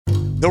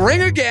The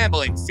Ringer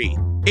Gambling Feed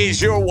is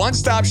your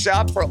one-stop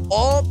shop for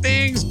all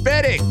things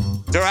betting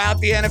throughout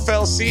the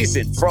NFL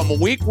season, from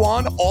week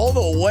 1 all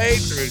the way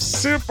through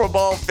Super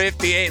Bowl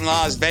 58 in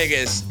Las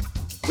Vegas.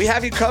 We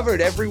have you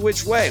covered every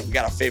which way. We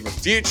got our favorite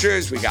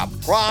futures, we got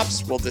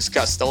props, we'll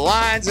discuss the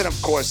lines, and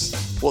of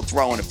course, we'll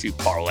throw in a few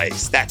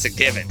parlays. That's a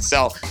given.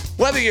 So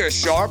whether you're a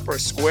sharp or a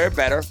square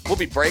bettor, we'll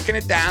be breaking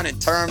it down in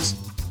terms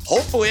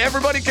hopefully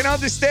everybody can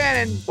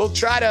understand, and we'll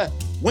try to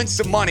win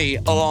some money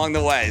along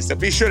the way. So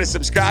be sure to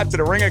subscribe to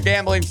the Ringer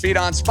Gambling Feed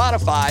on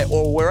Spotify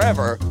or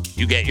wherever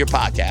you get your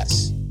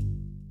podcasts.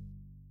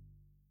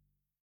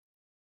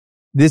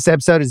 This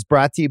episode is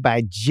brought to you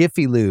by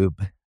Jiffy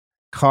Lube.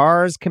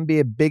 Cars can be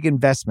a big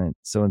investment,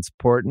 so it's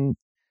important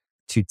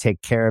to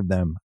take care of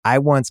them. I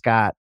once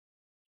got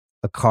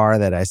a car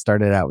that I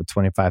started out with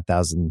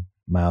 25,000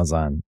 miles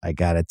on. I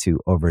got it to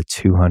over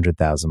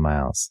 200,000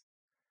 miles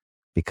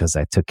because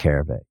I took care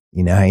of it.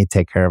 You know how you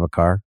take care of a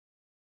car?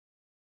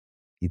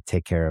 You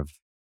take care of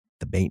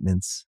the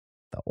maintenance,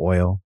 the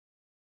oil,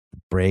 the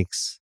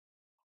brakes,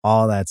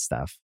 all that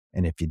stuff.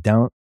 And if you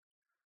don't,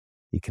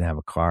 you can have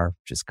a car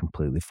just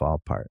completely fall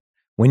apart.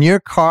 When your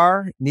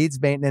car needs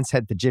maintenance,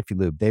 head to Jiffy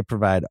Lube. They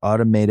provide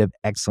automotive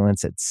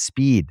excellence at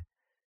speed.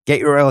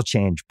 Get your oil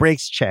change,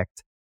 brakes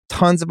checked,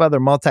 tons of other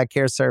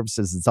multi-care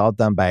services. It's all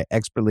done by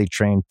expertly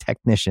trained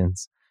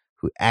technicians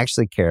who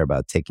actually care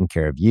about taking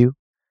care of you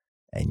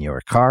and your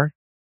car.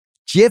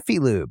 Jiffy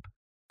Lube,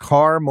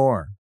 car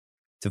more.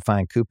 To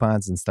find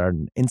coupons and start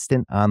an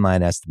instant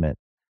online estimate,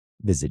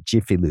 visit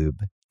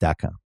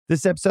jiffylube.com.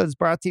 This episode is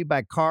brought to you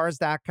by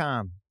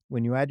Cars.com.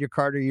 When you add your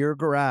car to your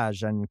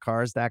garage on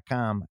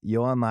Cars.com,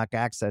 you'll unlock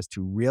access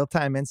to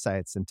real-time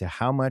insights into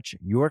how much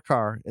your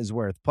car is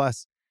worth.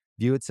 Plus,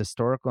 view its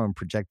historical and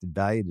projected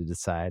value to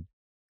decide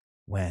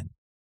when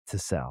to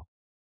sell.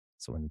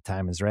 So when the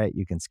time is right,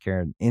 you can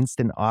secure an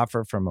instant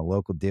offer from a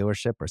local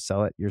dealership or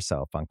sell it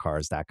yourself on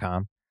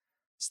Cars.com.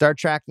 Start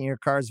tracking your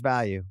car's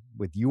value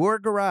with your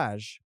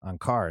garage on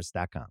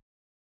Cars.com.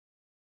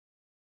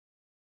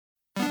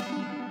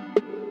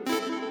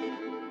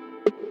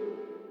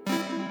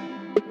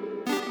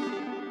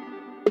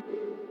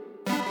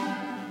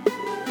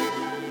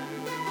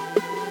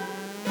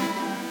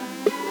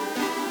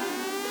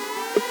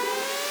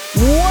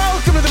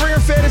 Welcome to the Ringer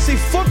Fantasy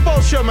Football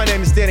Show. My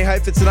name is Danny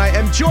Heifetz, and I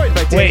am joined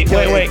by Danny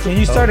Kelly. Wait. Can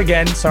you start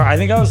again? Sorry, I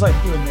think I was like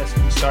doing this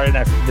when you started.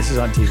 This is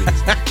on TV.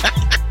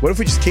 What if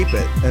we just keep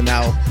it? And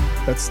now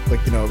that's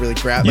really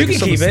grab. You can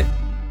keep it.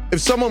 If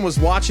someone was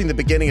watching the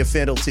beginning of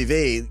FanDuel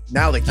TV,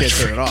 now they can't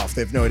turn it off.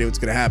 They have no idea what's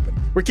going to happen.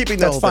 We're keeping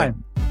that. That's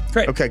fine.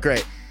 Great. Okay,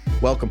 great.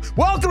 Welcome to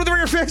the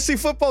Ringer Fantasy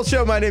Football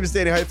Show. My name is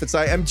Danny Heifetz.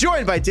 I am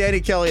joined by Danny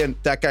Kelly, and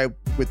that guy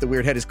with the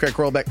weird head is Craig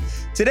Rollback.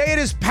 Today it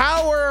is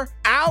Power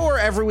Hour.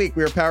 Every week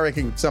we are power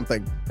ranking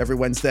something every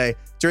Wednesday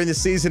during the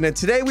season, and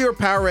today we are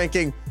power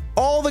ranking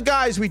all the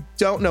guys we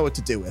don't know what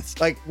to do with.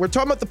 Like, we're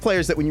talking about the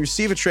players that when you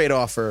receive a trade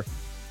offer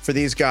for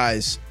these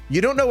guys,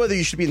 you don't know whether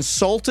you should be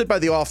insulted by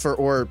the offer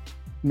or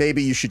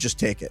maybe you should just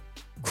take it.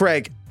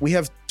 Craig, we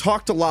have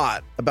talked a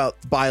lot about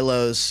buy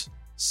lows,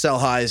 sell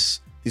highs,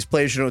 these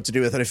players you don't know what to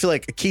do with. And I feel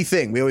like a key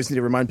thing we always need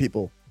to remind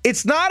people,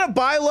 it's not a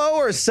buy low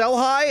or a sell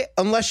high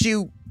unless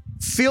you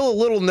feel a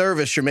little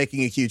nervous you're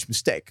making a huge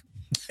mistake.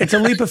 It's a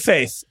leap of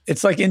faith.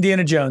 It's like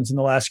Indiana Jones in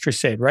The Last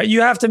Crusade, right?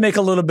 You have to make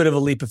a little bit of a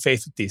leap of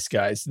faith with these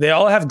guys. They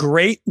all have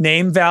great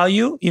name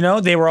value. You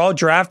know, they were all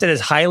drafted as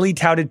highly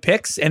touted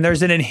picks, and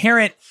there's an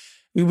inherent,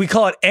 we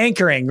call it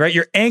anchoring, right?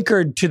 You're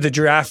anchored to the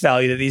draft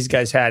value that these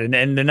guys had.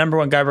 And the number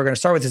one guy we're going to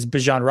start with is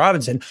Bijan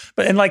Robinson.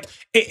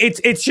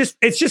 It's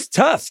just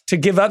tough to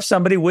give up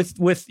somebody with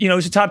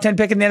who's a top 10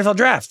 pick in the NFL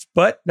draft.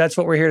 But that's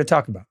what we're here to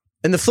talk about.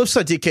 And the flip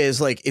side, DK,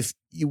 is like, if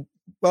you,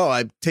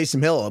 I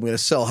Taysom Hill, I'm going to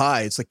sell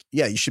high. It's like,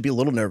 yeah, you should be a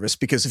little nervous,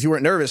 because if you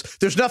weren't nervous,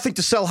 there's nothing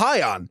to sell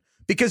high on,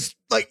 because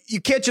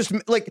you can't just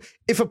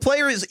if a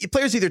player is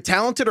either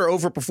talented or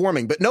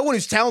overperforming, but no one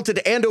who's talented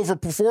and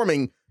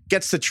overperforming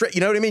gets the trick.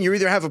 You know what I mean? You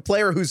either have a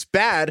player who's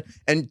bad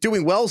and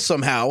doing well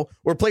somehow,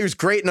 or a player who's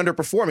great and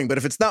underperforming. But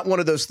if it's not one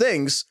of those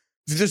things,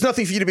 there's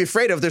nothing for you to be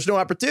afraid of. There's no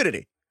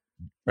opportunity.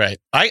 Right.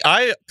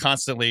 I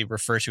constantly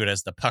refer to it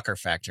as the pucker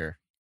factor.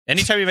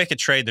 Anytime you make a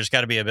trade, there's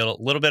got to be a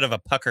little bit of a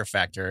pucker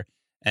factor.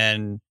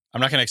 And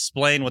I'm not going to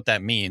explain what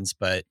that means,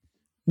 but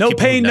no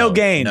pain, no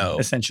gain,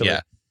 essentially. Yeah.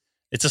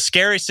 It's a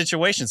scary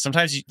situation.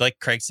 Sometimes, like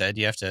Craig said,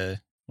 you have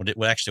to, what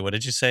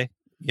did you say?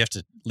 You have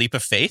to leap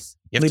of faith.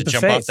 You have to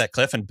jump off that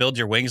cliff and build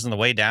your wings on the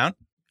way down.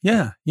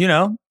 Yeah.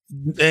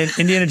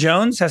 Indiana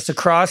Jones has to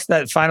cross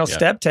that final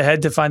step to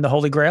head to find the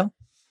Holy Grail.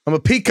 I'm a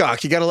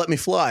peacock. You got to let me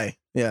fly.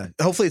 Yeah.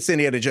 Hopefully it's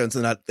Indiana Jones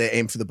and not the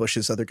aim for the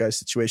bushes other guy's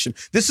situation.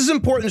 This is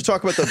important to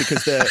talk about, though,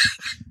 because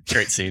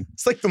great scene.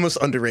 It's like the most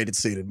underrated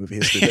scene in movie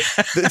history.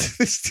 I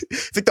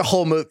think the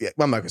whole movie.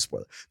 I'm not going to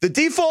spoil it. The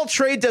default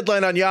trade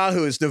deadline on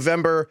Yahoo is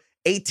November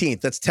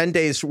 18th. That's 10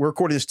 days. We're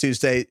recording this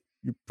Tuesday.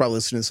 You're probably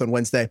listening to this on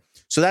Wednesday.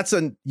 So that's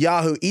on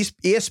Yahoo.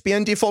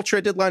 ESPN default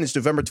trade deadline is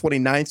November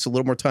 29th. So a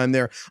little more time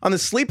there. On the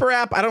Sleeper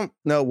app, I don't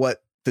know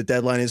what the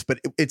deadline is, but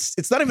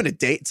it's not even a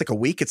date. It's like a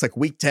week. It's like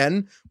week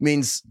 10.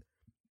 Means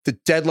the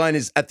deadline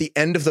is at the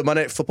end of the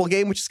Monday Night Football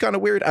game, which is kind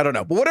of weird. I don't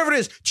know. But whatever it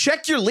is,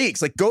 check your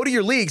leagues. Like, go to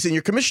your leagues, and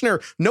your commissioner,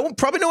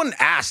 probably no one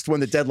asked when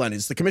the deadline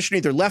is. The commissioner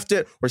either left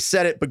it or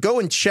said it, but go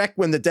and check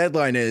when the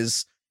deadline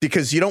is,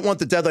 because you don't want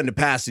the deadline to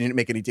pass and you didn't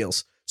make any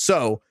deals.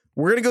 So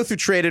we're going to go through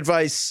trade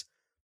advice.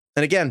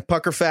 And again,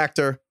 pucker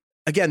factor.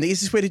 Again, the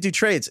easiest way to do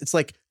trades, it's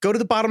like, go to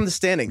the bottom of the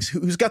standings.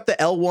 Who's got the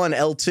L1,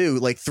 L2,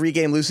 like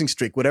 3-game losing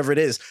streak, whatever it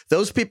is.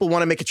 Those people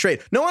want to make a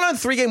trade. No one on a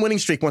 3-game winning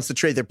streak wants to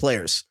trade their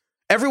players.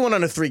 Everyone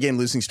on a 3-game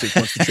losing streak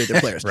wants to trade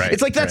their players. Right,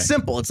 it's like that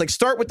simple. It's like,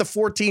 start with the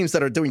 4 teams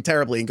that are doing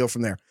terribly and go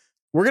from there.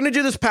 We're going to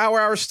do this Power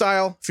Hour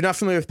style. If you're not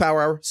familiar with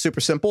Power Hour,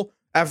 super simple.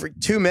 Every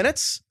 2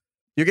 minutes,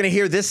 you're going to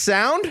hear this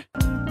sound.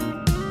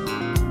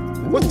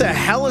 What the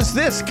hell is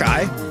this,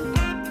 Kai?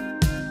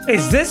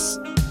 Is this?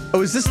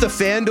 Oh, is this the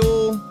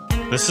FanDuel?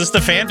 This is the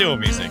FanDuel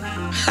music.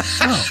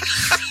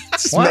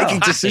 Just making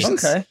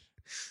decisions. Okay.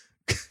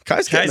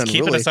 Kai's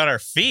keeping us on our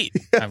feet.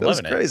 I'm that was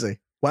loving it. crazy.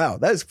 Wow,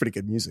 that is pretty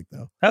good music,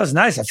 though. That was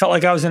nice. I felt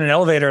like I was in an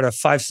elevator at a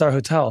 5-star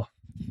hotel.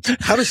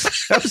 How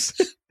does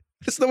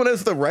no one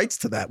has the rights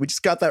to that? We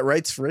just got that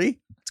rights free.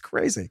 It's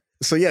crazy.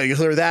 So yeah, you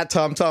hear that,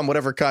 Tom,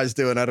 whatever Kai's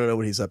doing. I don't know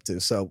what he's up to.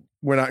 So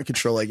we're not in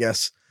control, I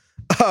guess.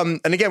 And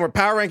again, we're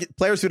power ranking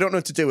players we don't know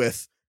what to do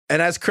with.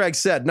 And as Craig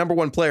said, number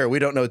 1 player we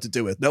don't know what to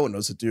do with. No one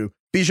knows what to do.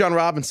 Bijan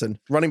Robinson,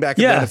 running back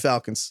of the Atlanta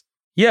Falcons.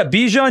 Yeah,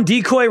 Bijan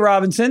Decoy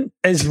Robinson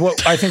is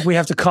what I think we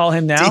have to call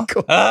him now.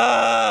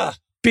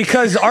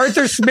 Because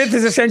Arthur Smith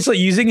is essentially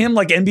using him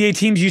like NBA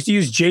teams used to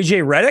use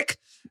JJ Redick.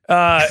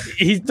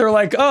 They're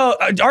like,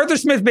 Arthur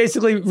Smith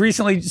basically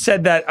recently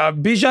said that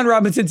Bijan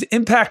Robinson's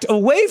impact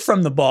away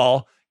from the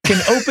ball can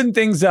open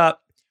things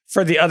up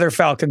for the other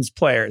Falcons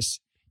players.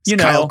 You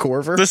know, Kyle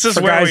Korver. This is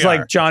for where guys we are.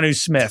 like Jonnu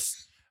Smith.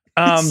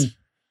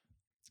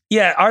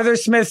 Yeah, Arthur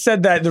Smith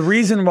said that the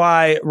reason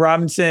why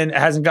Robinson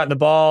hasn't gotten the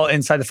ball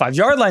inside the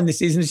 5-yard line this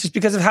season is just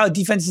because of how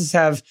defenses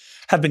have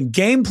been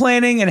game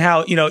planning and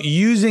how,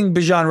 using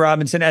Bijan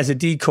Robinson as a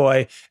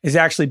decoy is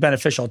actually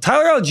beneficial.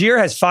 Tyler Algier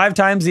has 5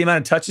 times the amount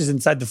of touches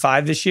inside the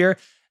 5 this year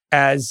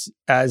as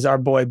our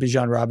boy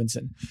Bijan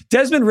Robinson.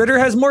 Desmond Ridder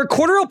has more.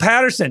 Cordero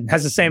Patterson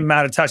has the same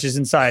amount of touches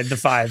inside the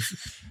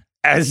 5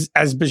 as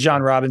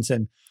Bijan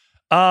Robinson.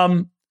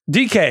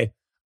 DK,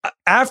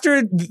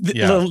 after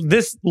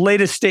this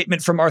latest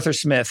statement from Arthur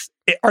Smith,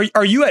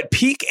 are you at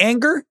peak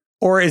anger,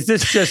 or is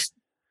this just,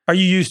 are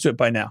you used to it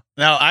by now?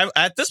 No,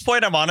 at this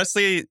point, I'm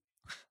honestly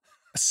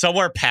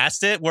somewhere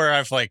past it, where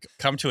I've like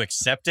come to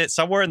accept it.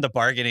 Somewhere in the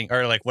bargaining,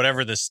 or like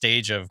whatever the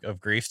stage of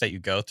grief that you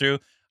go through,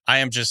 I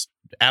am just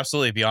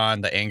absolutely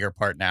beyond the anger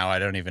part now. I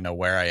don't even know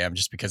where I am,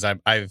 just because I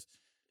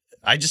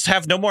just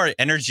have no more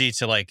energy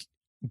to like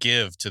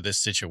give to this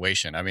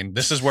situation. I mean,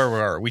 this is where we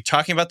are. We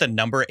talking about the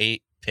number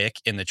 8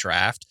 pick in the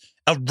draft,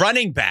 a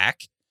running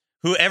back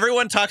who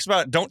everyone talks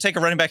about. Don't take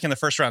a running back in the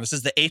first round. This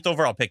is the 8th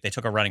overall pick. They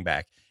took a running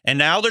back, and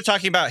now they're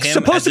talking about him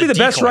supposed as to be the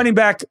decoy. best running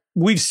back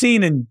we've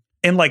seen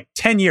in like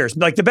 10 years.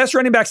 Like the best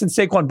running back since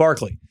Saquon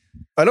Barkley.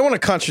 I don't want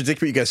to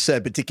contradict what you guys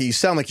said, but Dickie, you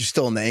sound like you're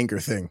still in the anger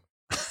thing.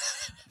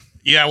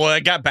 Yeah, well, I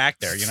got back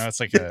there. It's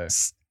like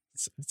Yes.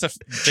 it's a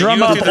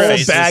Drum up old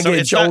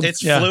baggage. So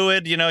it's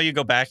fluid. You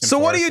go back and So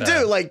forth. what do you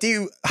do? Like, do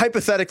you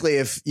hypothetically,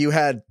 if you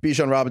had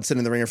Bijan Robinson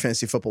in the Ringer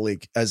Fantasy Football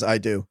League, as I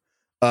do,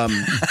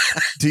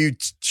 do you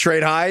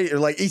trade high, or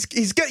like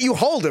he's got, you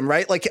hold him,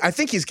 right? Like, I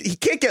think he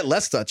can't get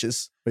less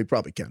touches. He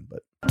probably can,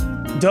 but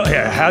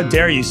How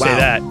dare you say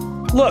that?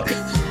 Look,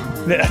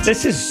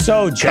 this is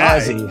so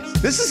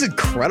jazzy. This is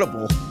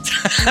incredible.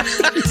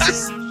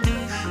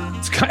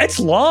 It's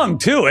long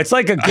too. It's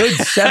like a good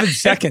 7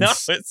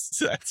 seconds.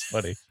 No, that's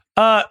funny.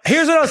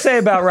 Here's what I'll say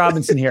about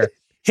Robinson here.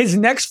 His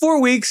next 4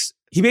 weeks,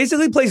 he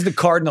basically plays the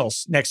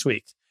Cardinals next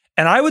week.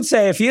 And I would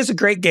say if he has a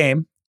great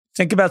game,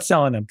 think about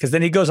selling him, because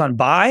then he goes on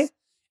bye,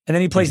 and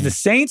then he plays the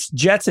Saints,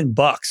 Jets, and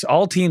Bucks,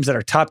 all teams that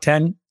are top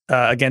 10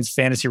 against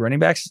fantasy running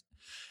backs.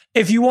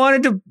 If you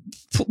wanted to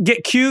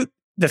get cute,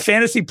 the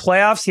fantasy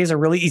playoffs, he has a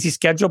really easy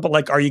schedule, but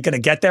like, are you going to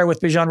get there with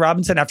Bijan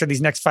Robinson after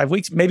these next 5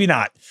 weeks? Maybe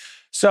not.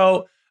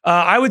 So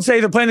I would say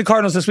they're playing the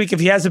Cardinals this week. If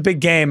he has a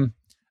big game,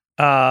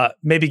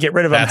 maybe get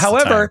rid of him. That's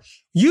However,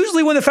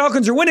 usually when the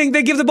Falcons are winning,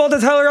 they give the ball to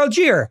Tyler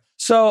Algier.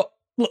 So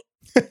look,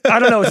 I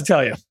don't know what to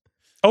tell you.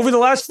 Over the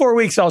last 4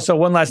 weeks, also,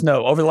 one last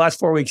note. Over the last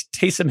 4 weeks,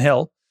 Taysom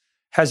Hill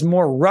has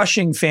more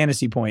rushing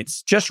fantasy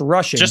points, just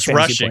rushing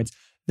points,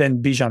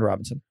 than Bijan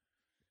Robinson.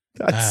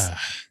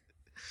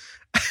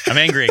 I'm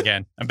angry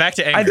again. I'm back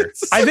to anger.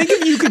 I think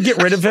if you could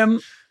get rid of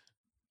him,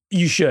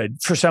 you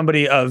should, for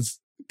somebody of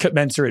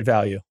commensurate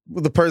value.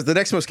 Well, the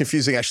next most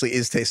confusing actually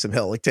is Taysom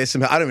Hill. Like Taysom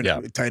Hill, I don't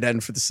even know, tight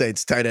end for the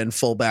Saints, tight end,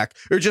 fullback,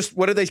 or just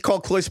what do they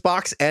call close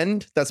box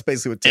end? That's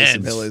basically what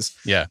Taysom Hill is.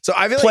 Yeah. So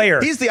I feel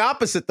like he's the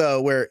opposite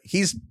though, where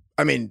he's,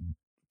 I mean,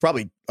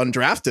 probably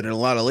undrafted in a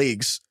lot of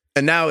leagues,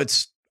 and now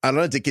it's, I don't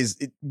know, Dick,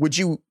 would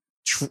you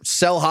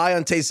sell high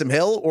on Taysom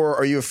Hill, or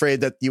are you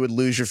afraid that you would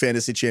lose your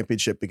fantasy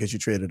championship because you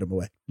traded him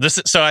away?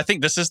 So I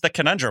think this is the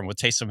conundrum with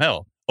Taysom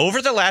Hill.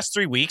 Over the last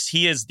 3 weeks,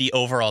 he is the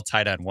overall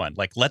tight end 1.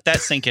 Like, let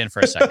that sink in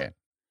for a second.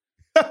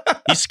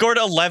 He scored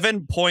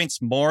 11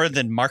 points more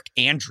than Mark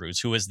Andrews,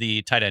 who was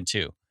the tight end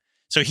 2.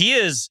 So he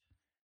is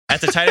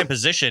at the tight end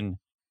position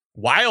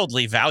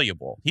wildly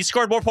valuable. He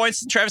scored more points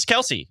than Travis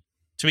Kelce,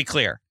 to be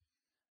clear.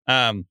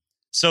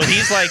 So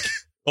he's like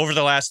over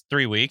the last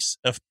 3 weeks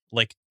of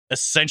like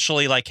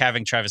essentially like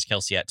having Travis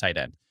Kelce at tight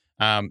end.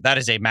 That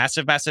is a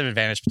massive, massive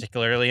advantage,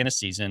 particularly in a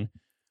season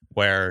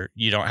where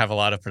you don't have a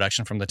lot of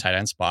production from the tight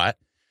end spot.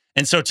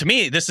 And so to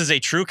me, this is a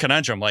true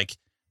conundrum. Like,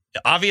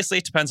 obviously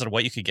it depends on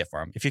what you could get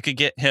for him. If you could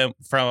get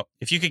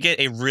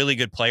a really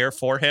good player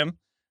for him,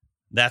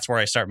 that's where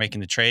I start making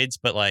the trades.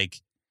 But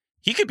like,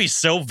 he could be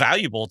so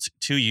valuable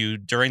to you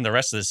during the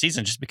rest of the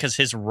season just because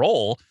his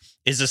role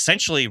is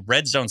essentially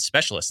red zone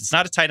specialist. It's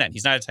not a tight end.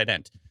 He's not a tight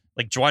end.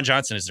 Like Juwan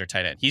Johnson is their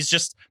tight end. He's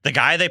just the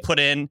guy they put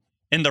in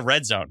the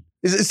red zone.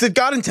 Did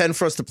God intend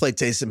for us to play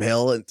Taysom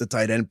Hill at the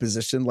tight end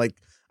position? Like,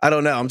 I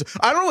don't know.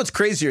 I don't know what's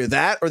crazier,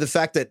 that or the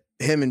fact that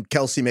him and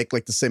Kelce make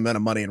like the same amount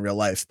of money in real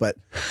life. But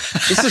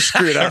this is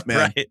screwed up,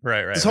 man.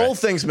 Right. This whole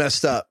thing's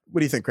messed up. What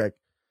do you think, Craig?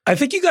 I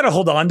think you got to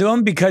hold on to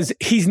him because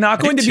he's not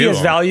going to be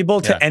as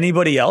valuable to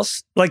anybody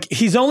else. Like,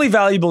 he's only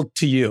valuable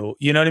to you.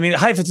 You know what I mean?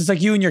 Heifetz, it's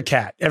like you and your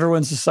cat.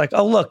 Everyone's just like,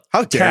 oh, look,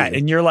 how cat. You?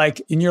 And you're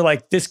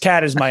like, this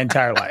cat is my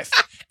entire life.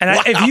 And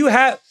wow.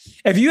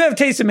 if you have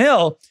Taysom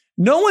Hill,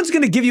 no one's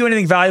going to give you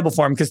anything valuable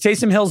for him because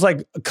Taysom Hill's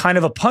like kind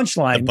of a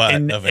punchline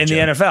in the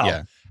NFL.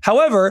 Yeah.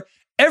 However,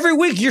 every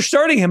week you're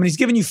starting him and he's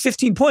giving you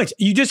 15 points.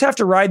 You just have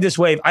to ride this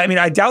wave. I mean,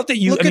 I doubt that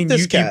you. Look at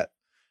this cat.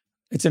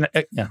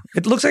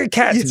 It looks like a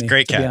cat. It's to me, a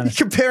great cat. You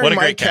comparing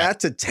my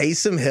cat to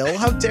Taysom Hill?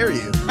 How dare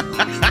you?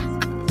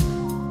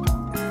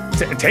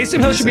 Taysom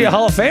Hill should be a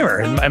Hall of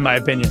Famer, in my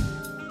opinion.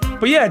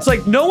 But yeah, it's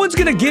like no one's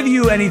going to give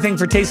you anything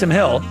for Taysom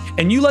Hill,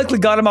 and you likely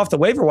got him off the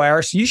waiver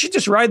wire, so you should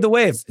just ride the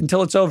wave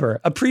until it's over.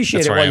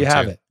 Appreciate it while you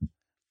have it.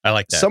 I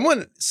like that.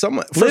 Someone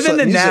live in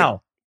the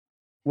now.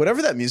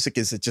 Whatever that music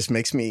is, it just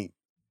makes me.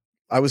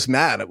 I was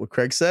mad at what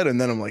Craig said, and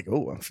then I'm like,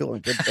 oh, I'm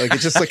feeling good. Like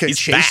it's just like a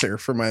chaser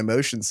for my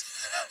emotions.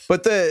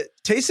 But the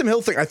Taysom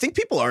Hill thing, I think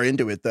people are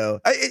into it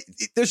though.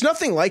 There's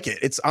nothing like it.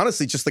 It's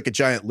honestly just like a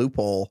giant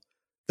loophole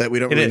that we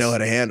don't really know how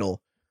to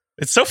handle.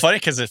 It's so funny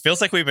because it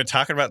feels like we've been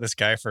talking about this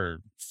guy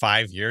for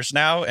 5 years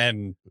now,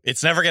 and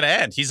it's never going to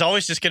end. He's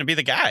always just going to be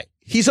the guy.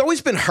 He's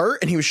always been hurt,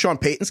 and he was Sean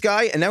Payton's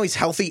guy, and now he's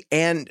healthy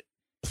and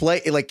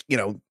play like, you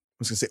know, I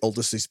was going to say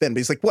oldest he's been, but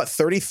he's like, what,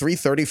 33,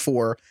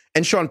 34,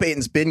 and Sean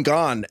Payton's been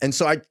gone. And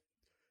so I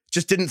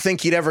just didn't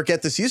think he'd ever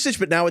get this usage,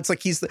 but now it's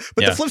like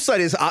the flip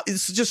side is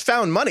it's just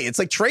found money. It's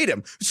like trade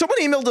him. Someone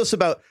emailed us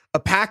about a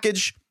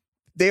package.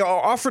 They are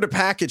offered a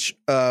package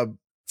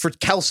for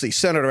Kelce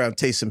centered around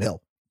Taysom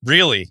Hill.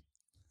 Really?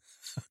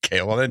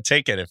 Okay, well then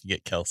take it if you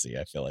get Kelce,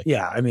 I feel like.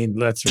 Yeah, I mean,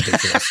 that's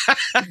ridiculous.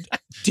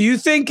 Do you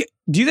think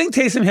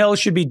Taysom Hill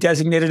should be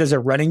designated as a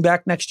running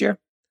back next year?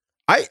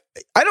 I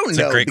don't know. It's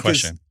a great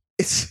question.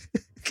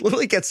 It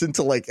literally gets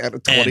into like a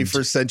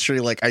 21st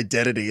century like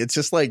identity. It's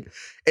just like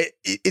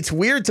it's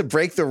weird to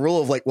break the rule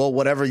of like, well,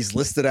 whatever he's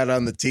listed at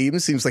on the team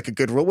seems like a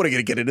good rule. We're going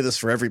to get into this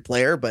for every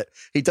player, but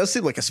he does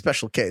seem like a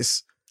special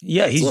case.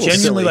 Yeah, he's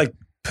genuinely like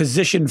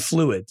position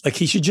fluid. Like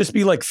he should just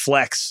be like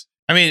flex.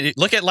 I mean,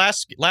 look at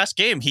last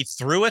game. He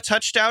threw a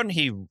touchdown.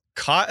 He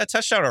caught a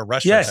touchdown or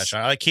rushed a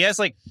touchdown. Like he has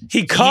like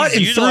he caught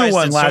and threw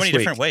one last week. So many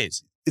different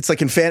ways. It's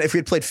like if we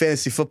had played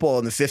fantasy football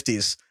in the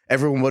 50s,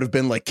 everyone would have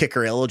been like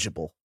kicker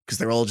eligible because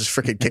they're all just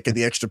freaking kicking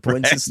the extra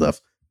points and stuff.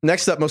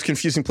 Next up, most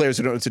confusing players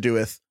we don't know what to do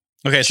with.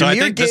 Okay, so I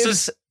think this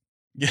is.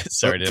 Yeah,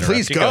 sorry to interrupt.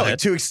 Please go.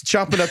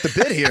 Chomping up the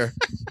bit here.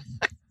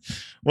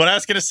 What I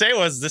was going to say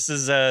was this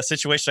is a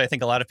situation I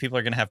think a lot of people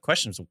are going to have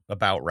questions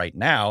about right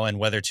now, and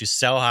whether to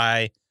sell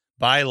high,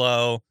 buy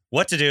low,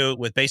 what to do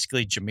with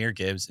basically Jahmyr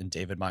Gibbs and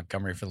David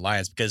Montgomery for the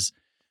Lions. Because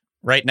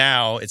right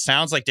now it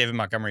sounds like David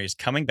Montgomery is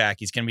coming back.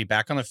 He's going to be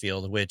back on the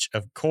field, which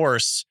of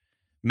course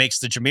makes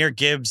the Jahmyr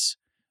Gibbs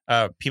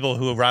people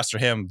who roster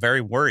him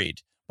very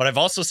worried. But I've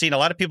also seen a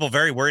lot of people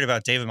very worried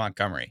about David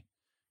Montgomery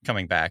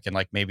coming back. And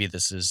like maybe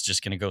this is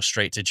just going to go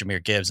straight to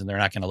Jahmyr Gibbs and they're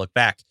not going to look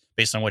back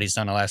based on what he's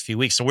done the last few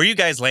weeks. So where you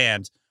guys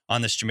land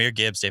on this Jahmyr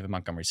Gibbs, David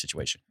Montgomery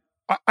situation?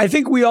 I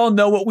think we all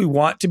know what we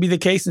want to be the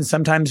case, and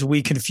sometimes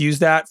we confuse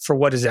that for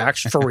what is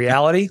actually for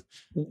reality.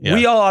 Yeah.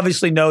 We all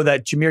obviously know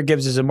that Jahmyr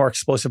Gibbs is a more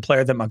explosive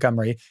player than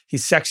Montgomery.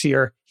 He's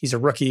sexier. He's a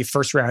rookie,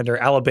 first rounder,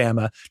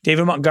 Alabama.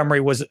 David Montgomery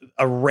was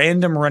a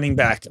random running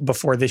back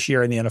before this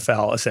year in the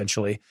NFL,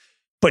 essentially.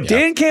 But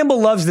Dan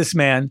Campbell loves this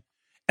man,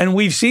 and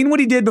we've seen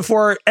what he did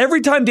before. Every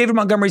time David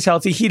Montgomery's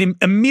healthy, he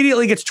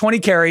immediately gets 20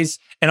 carries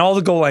and all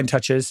the goal line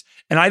touches.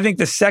 And I think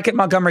the second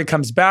Montgomery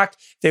comes back,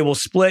 they will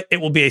split.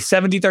 It will be a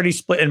 70-30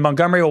 split, and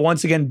Montgomery will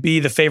once again be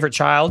the favorite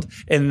child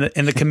in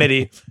the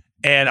committee.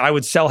 And I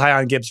would sell high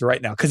on Gibbs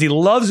right now because he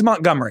loves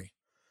Montgomery.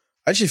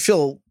 I actually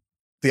feel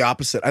the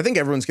opposite. I think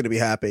everyone's going to be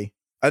happy.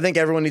 I think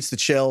everyone needs to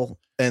chill.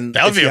 And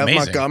that would be amazing.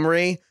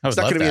 Montgomery, it's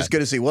not going to be as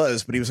good as he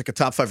was, but he was like a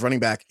top 5 running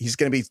back. He's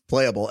going to be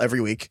playable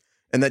every week.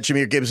 And that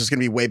Jahmyr Gibbs is going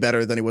to be way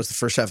better than he was the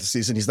first half of the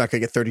season. He's not going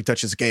to get 30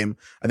 touches a game.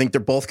 I think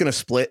they're both going to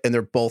split, and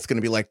they're both going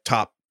to be like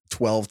top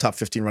 12, top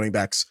 15 running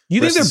backs.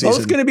 You think they're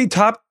both going to be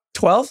top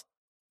 12?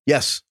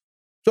 Yes.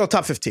 Well,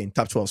 top 15.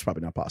 Top 12 is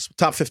probably not possible.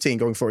 Top 15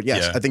 going forward.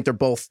 Yes. Yeah. I think they're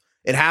both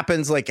It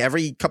happens like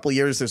every couple of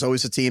years. There's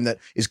always a team that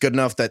is good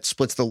enough that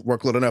splits the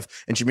workload enough,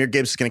 and Jahmyr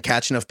Gibbs is going to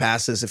catch enough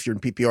passes. If you're in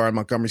PPR, and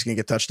Montgomery's going to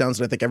get touchdowns,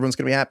 and I think everyone's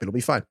going to be happy. It'll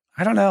be fine.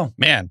 I don't know.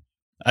 Man,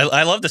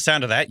 I love the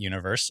sound of that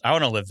universe. I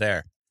want to live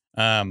there.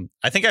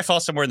 I think I fall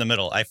somewhere in the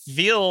middle. I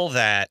feel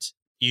that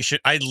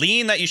I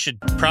lean that you should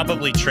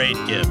probably trade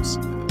Gibbs.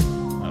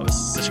 Oh, this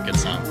is such a good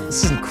song.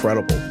 This is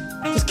incredible.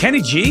 Is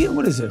Kenny G?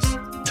 What is this?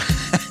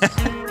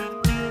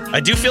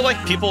 I do feel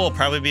like people will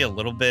probably be a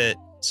little bit,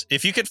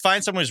 if you could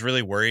find someone who's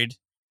really worried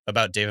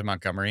about David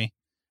Montgomery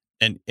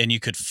and you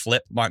could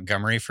flip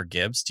Montgomery for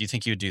Gibbs, do you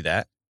think you would do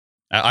that?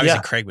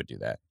 Obviously, Craig would do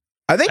that.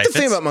 I think the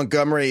thing about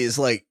Montgomery is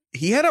like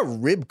he had a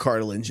rib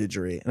cartilage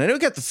injury, and I know he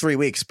got the 3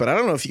 weeks, but I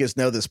don't know if you guys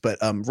know this, but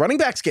running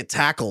backs get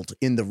tackled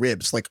in the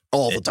ribs like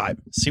all the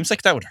time. Seems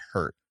like that would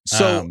hurt.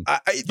 So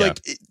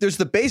there's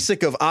the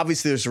basic of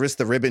obviously there's a risk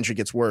the rib injury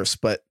gets worse,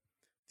 but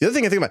the other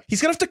thing I think about,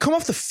 he's gonna have to come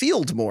off the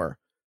field more.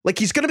 Like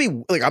he's gonna be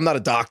like, I'm not a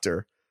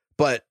doctor,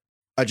 but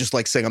I just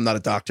like saying I'm not a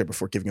doctor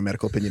before giving a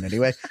medical opinion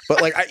anyway.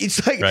 But like,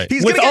 it's like right.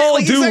 he's with gonna all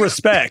get, due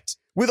respect.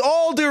 With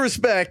all due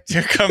respect,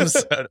 here comes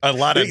a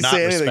lot of not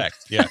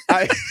respect. Yeah,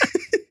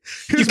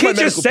 you can't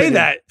just say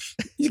that.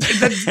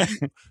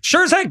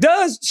 Sure as heck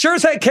does. Sure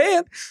as heck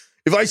can.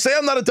 If I say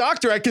I'm not a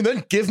doctor, I can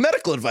then give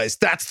medical advice.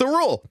 That's the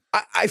rule.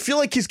 I feel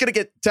like he's going to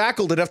get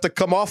tackled and have to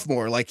come off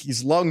more. Like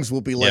his lungs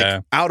will be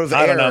like out of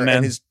air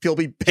and he'll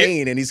be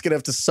pain and he's going to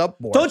have to sub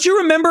more. Don't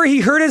you remember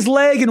he hurt his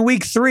leg in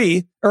week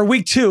 3 or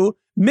week 2,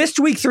 missed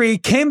week 3,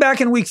 came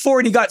back in week 4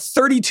 and he got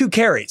 32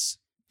 carries.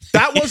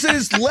 That wasn't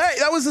his leg.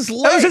 That was his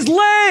leg. That was his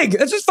leg.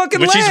 That's his fucking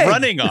leg. Which he's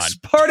running on.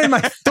 Pardon my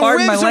ribs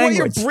language. are what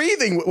you're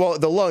breathing. Well,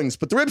 the lungs,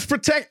 but the ribs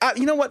protect.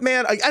 You know what,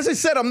 man? As I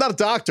said, I'm not a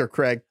doctor,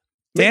 Craig.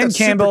 Dan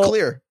Campbell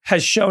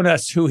has shown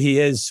us who he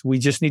is. We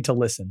just need to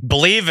listen.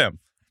 Believe him.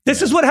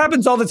 This is what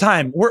happens all the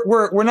time.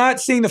 We're not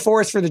seeing the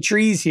forest for the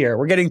trees here.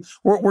 We're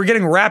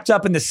getting wrapped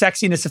up in the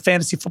sexiness of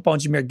fantasy football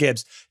and Jahmyr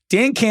Gibbs.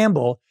 Dan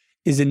Campbell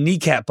is a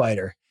kneecap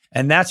biter,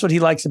 and that's what he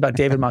likes about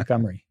David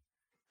Montgomery.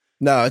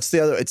 No, it's the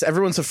other. It's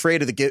everyone's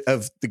afraid of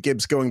the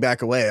Gibbs going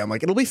back away. I'm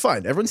like, it'll be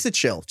fine. Everyone sit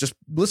chill. Just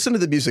listen to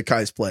the music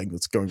Kai's playing.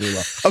 That's going really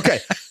well. Okay,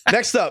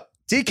 next up,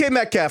 DK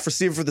Metcalf,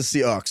 receiver for the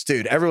Seahawks.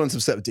 Dude, everyone's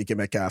upset with DK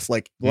Metcalf.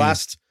 Like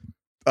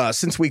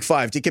since week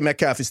 5, DK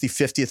Metcalf is the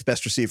 50th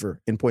best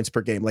receiver in points per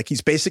game. Like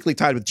he's basically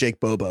tied with Jake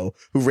Bobo,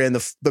 who ran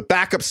the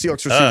backup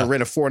Seahawks receiver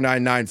ran a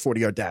 4.99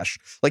 40-yard dash.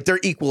 Like they're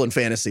equal in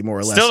fantasy, more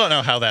or less. Still don't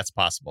know how that's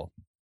possible.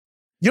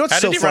 You know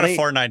what's so funny? How did he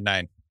run a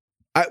 4.99?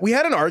 We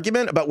had an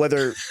argument about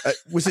whether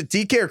was it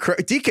DK or Craig?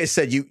 DK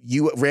said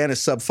you ran a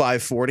sub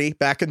 540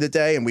 back in the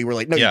day, and we were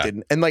like, no, you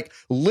didn't. And like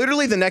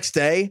literally the next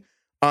day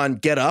on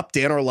Get Up,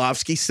 Dan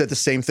Orlovsky said the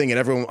same thing, and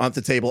everyone on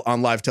the table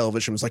on live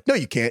television was like, no,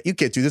 you can't do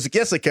this. Like,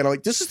 yes, I can. I'm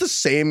like, this is the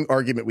same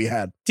argument we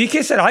had.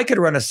 DK said I could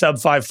run a sub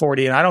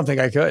 540, and I don't think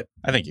I could.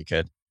 I think you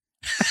could.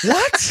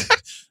 What?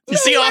 You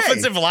see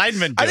offensive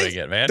linemen doing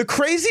it, man. The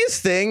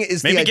craziest thing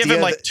is maybe give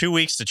him like 2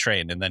 weeks to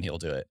train, and then he'll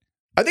do it.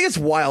 I think it's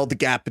wild the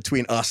gap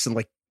between us and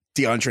like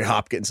DeAndre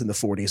Hopkins in the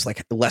 40s,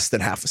 like less than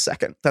half a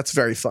second. That's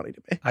very funny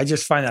to me. I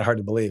just find that hard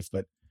to believe.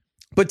 But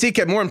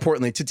DK, more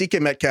importantly, to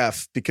DK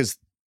Metcalf, because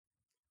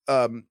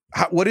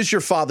what is your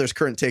father's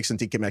current takes on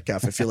DK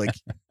Metcalf? I feel like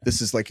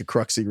this is like a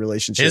cruxy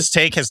relationship. His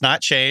take has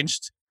not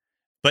changed,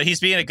 but he's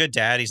being a good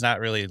dad. He's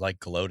not really like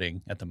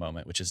gloating at the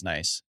moment, which is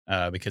nice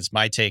because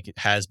my take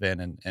has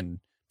been and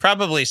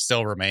probably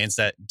still remains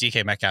that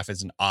DK Metcalf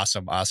is an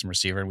awesome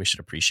receiver, and we should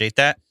appreciate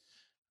that.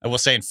 I will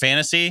say in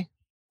fantasy,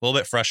 a little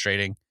bit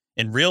frustrating.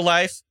 In real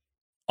life,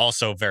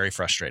 also very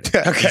frustrating.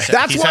 Okay,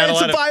 that's why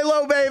it's a buy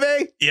low,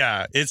 baby.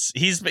 Yeah,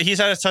 he's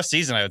had a tough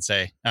season, I would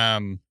say.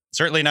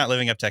 Certainly not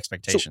living up to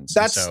expectations.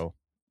 That's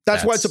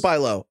why it's a buy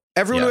low.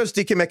 Everyone who has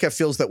DK Metcalf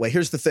feels that way.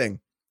 Here's the thing.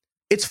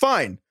 It's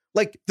fine.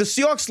 Like the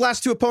Seahawks'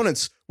 last 2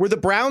 opponents were the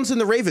Browns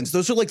and the Ravens.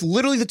 Those are like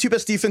literally the 2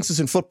 best defenses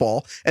in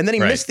football. And then he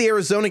missed the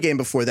Arizona game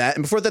before that.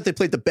 And before that, they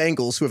played the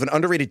Bengals, who have an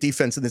underrated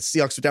defense, and the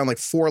Seahawks are down like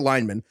 4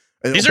 linemen.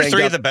 These are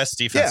 3 of the best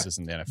defenses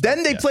in the NFL.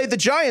 Then they played the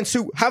Giants,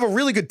 who have a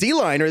really good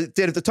D-line, or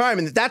did at the time,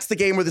 and that's the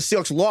game where the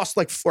Seahawks lost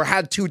or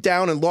had 2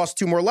 down and lost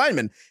 2 more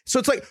linemen. So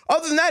it's like,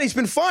 other than that, he's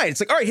been fine. It's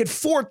like, all right, he had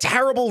 4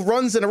 terrible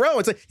runs in a row.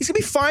 It's like, he's going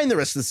to be fine the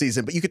rest of the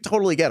season, but you could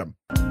totally get him.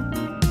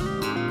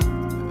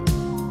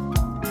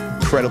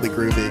 Incredibly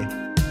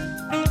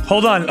groovy.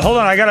 Hold on.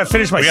 I got to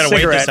finish my cigarette.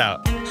 We got to wait this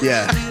out.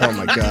 Yeah. Oh,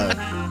 my God.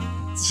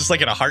 It's just like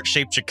in a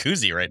heart-shaped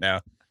jacuzzi right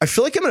now. I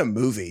feel like I'm in a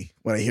movie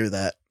when I hear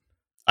that.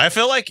 I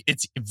feel like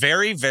it's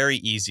very, very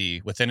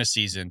easy within a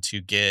season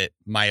to get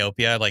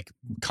myopia, like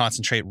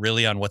concentrate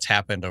really on what's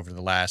happened over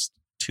the last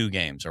 2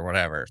 games or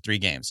whatever, 3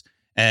 games.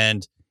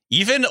 And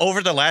even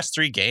over the last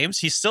 3 games,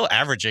 he's still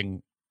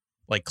averaging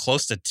like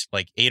close to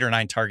like 8 or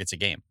 9 targets a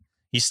game.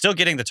 He's still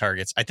getting the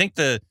targets. I think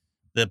the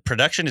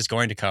production is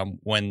going to come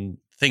when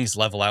things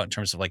level out in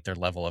terms of like their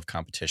level of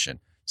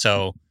competition.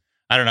 So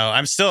I don't know.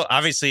 I'm still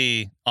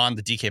obviously on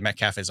the DK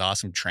Metcalf is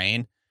awesome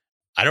train.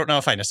 I don't know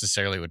if I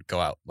necessarily would go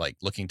out like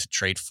looking to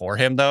trade for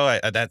him though.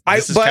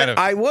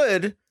 I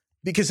would,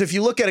 because if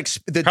you look at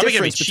the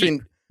difference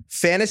between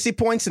fantasy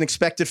points and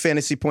expected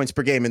fantasy points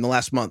per game in the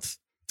last month,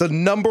 The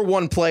number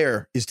one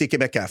player is DK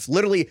Metcalf.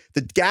 Literally,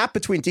 the gap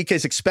between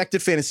DK's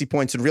expected fantasy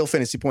points and real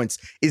fantasy points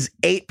is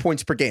 8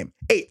 points per game.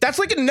 8. That's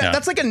like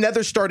that's like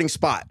another starting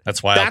spot.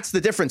 That's wild. That's the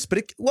difference.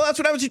 But that's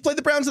what happens. He played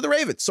the Browns and the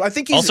Ravens. So I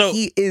think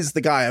he is the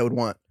guy I would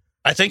want.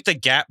 I think the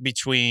gap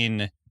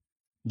between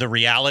the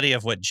reality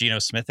of what Geno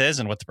Smith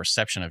is and what the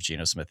perception of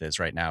Geno Smith is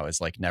right now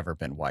is like never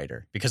been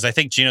wider, because I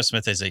think Geno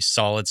Smith is a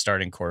solid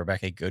starting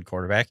quarterback, a good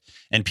quarterback,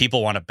 and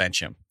people want to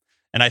bench him.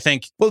 And I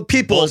think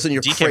people isn't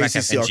your DK crazy Metcalf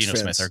and Seahawks Geno fans.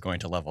 Smith are going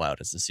to level out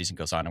as the season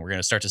goes on, and we're going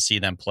to start to see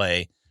them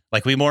play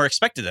like we more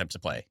expected them to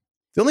play.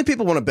 The only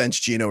people who want to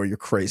bench Geno are your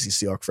crazy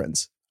Seahawks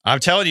friends. I'm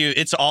telling you,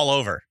 it's all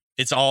over.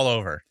 It's all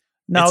over.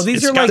 No,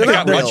 these are like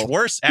got much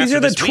worse. These are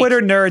the Twitter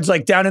week. nerds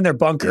like down in their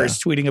bunkers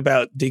tweeting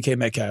about DK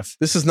Metcalf.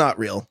 This is not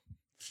real.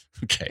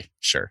 Okay,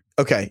 sure.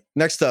 Okay,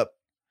 next up,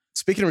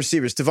 speaking of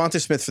receivers, Devontae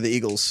Smith for the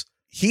Eagles.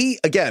 He,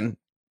 again,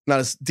 not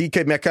as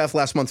DK Metcalf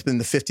last month's been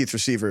the 50th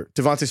receiver.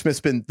 Devontae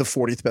Smith's been the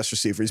 40th best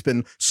receiver. He's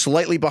been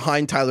slightly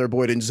behind Tyler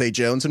Boyd and Zay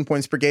Jones in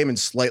points per game and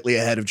slightly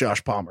ahead of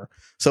Josh Palmer.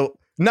 So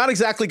not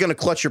exactly going to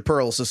clutch your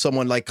pearls if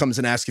someone like comes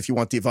and asks if you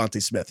want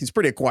Devontae Smith. He's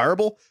pretty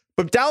acquirable.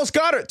 But Dallas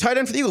Goedert, tight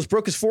end for the Eagles,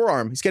 broke his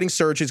forearm. He's getting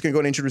surgery. He's going to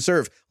go to injured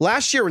reserve.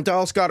 Last year when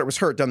Dallas Goedert was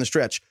hurt down the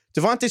stretch,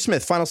 Devontae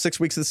Smith, final 6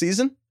 weeks of the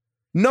season,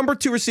 number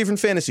 2 receiver in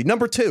fantasy,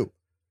 number 2.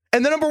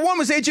 And the number 1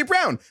 was A.J.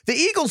 Brown. The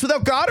Eagles,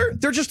 without Goddard,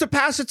 they're just a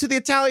pass it to the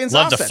Italians'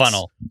 Love offense. the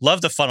funnel.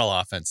 Love the funnel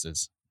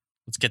offenses.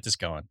 Let's get this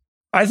going.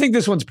 I think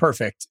this one's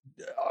perfect.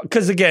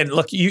 Because again,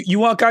 look, you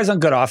want guys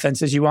on good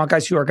offenses. You want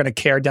guys who are going to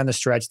care down the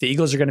stretch. The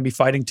Eagles are going to be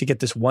fighting to get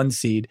this 1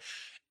 seed.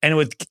 And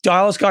with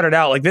Dallas Goedert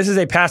out, like this is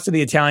a pass to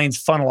the Italians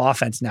funnel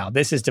offense now.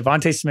 This is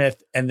Devontae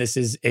Smith and this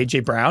is A.J.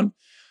 Brown.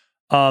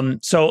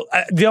 So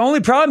the only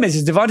problem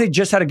is Devontae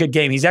just had a good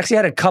game. He's actually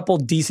had a couple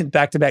decent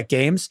back-to-back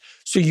games.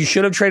 So you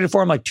should have traded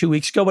for him like 2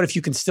 weeks ago. But if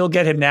you can still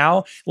get him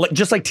now,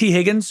 just like T.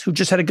 Higgins, who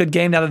just had a good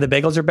game now that the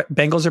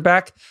Bengals are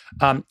back,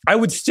 I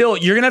would still,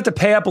 you're going to have to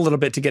pay up a little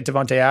bit to get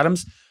Devontae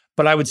Adams,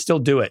 but I would still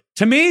do it.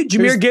 To me,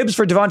 Jahmyr Gibbs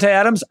for Devontae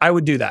Adams, I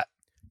would do that.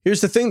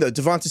 Here's the thing, though.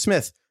 Devontae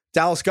Smith,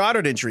 Dallas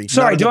Goedert injury.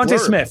 Sorry, Devontae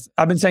Smith.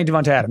 I've been saying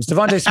Devontae Adams.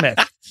 Devontae Smith.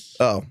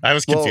 Oh. I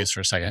was confused for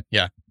a second.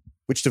 Yeah.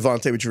 Which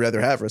Devontae would you rather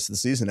have rest of the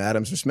season,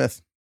 Adams or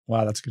Smith?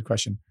 Wow, that's a good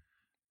question.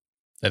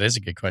 That is a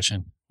good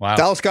question. Wow.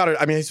 Dallas Goedert,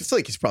 I mean, I feel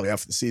like he's probably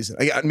out for the season.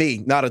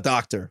 Me, not a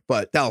doctor,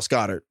 but Dallas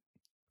Goedert,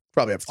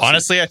 probably out for the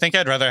Honestly, season. I think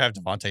I'd rather have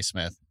Devontae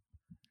Smith.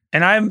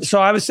 And I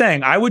was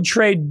saying I would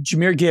trade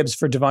Jahmyr Gibbs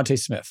for Devontae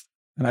Smith.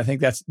 And I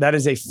think that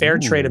is a fair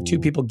trade of two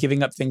people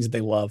giving up things that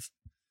they love.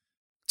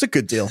 It's a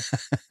good deal.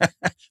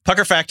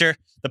 Pucker factor.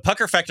 The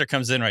pucker factor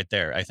comes in right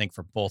there, I think,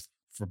 for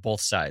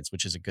both sides,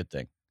 which is a good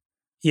thing.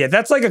 Yeah,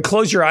 that's like a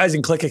close your eyes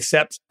and click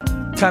accept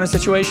kind of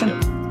situation.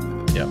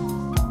 Yep.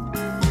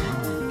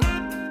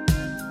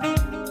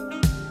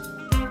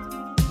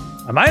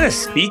 Am I in a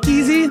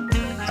speakeasy?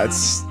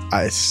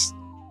 That's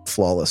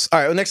flawless. All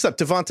right, well, next up,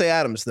 Devontae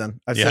Adams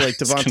then. I feel like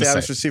Devontae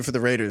Adams receiver for the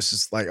Raiders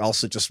is like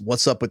also just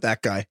what's up with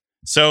that guy?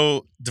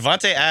 So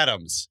Devontae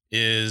Adams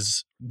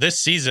is this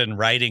season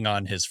riding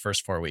on his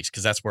first 4 weeks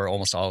because that's where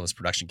almost all of his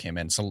production came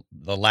in. So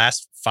the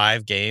last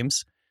 5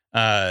 games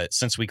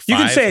since week 5. You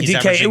can say it,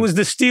 DK. It was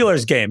the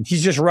Steelers game.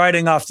 He's just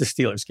riding off the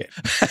Steelers game.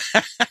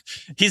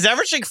 He's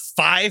averaging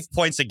 5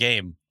 points a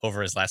game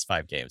over his last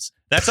 5 games.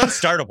 That's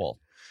unstartable.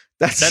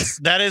 That's worse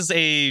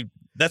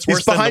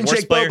than the worst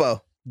Jake player.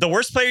 Bobo. The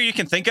worst player you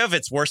can think of,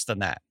 it's worse than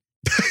that.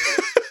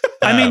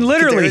 I mean,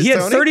 literally, he had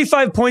Tony?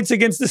 35 points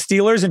against the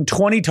Steelers and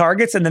 20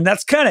 targets, and then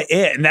that's kind of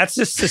it. And that's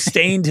just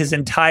sustained his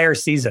entire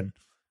season.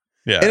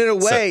 Yeah. And in a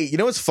way, you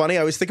know what's funny? I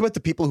always think about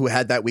the people who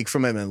had that week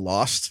from him and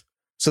lost.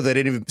 So they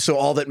didn't even. So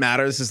all that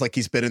matters is like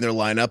he's been in their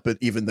lineup, but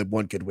even the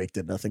one good week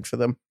did nothing for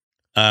them.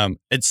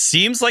 It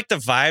seems like the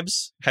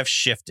vibes have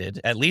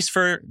shifted, at least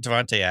for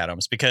Devontae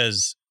Adams,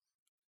 because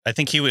I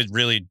think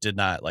he did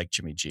not like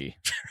Jimmy G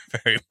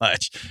very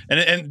much.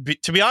 And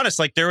to be honest,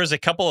 like there was a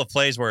couple of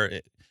plays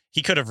where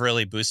he could have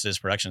really boosted his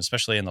production,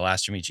 especially in the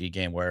last Jimmy G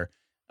game where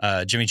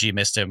Jimmy G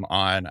missed him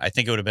on, I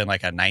think it would have been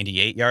like a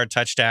 98-yard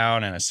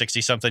touchdown and a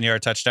 60-something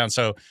yard touchdown.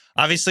 So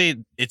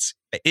obviously it's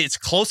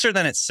closer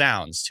than it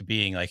sounds to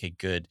being like a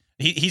good,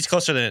 he's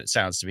closer than it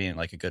sounds to being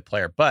like a good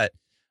player, but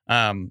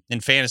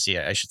in fantasy,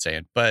 I should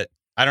say. But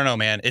I don't know,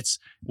 man. It's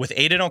with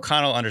Aiden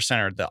O'Connell under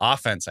center, the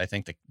offense, I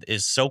think,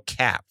 is so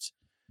capped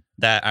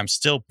that I'm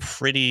still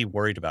pretty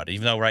worried about it.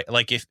 Even though, right,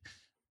 like if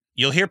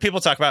you'll hear people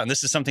talk about, and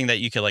this is something that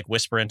you could like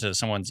whisper into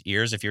someone's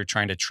ears if you're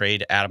trying to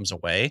trade Adams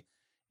away,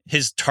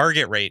 his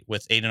target rate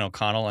with Aiden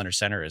O'Connell under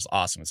center is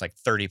awesome. It's like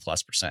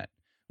 30+%,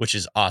 which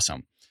is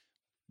awesome.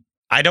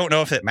 I don't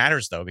know if it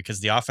matters though, because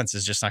the offense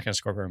is just not going to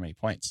score very many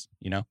points,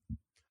 you know?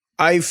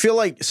 I feel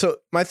like, so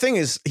my thing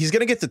is he's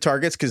going to get the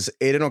targets because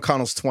Aiden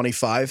O'Connell's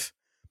 25.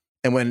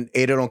 And when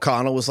Aiden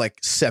O'Connell was like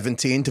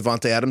 17,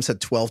 Devontae Adams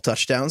had 12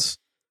 touchdowns.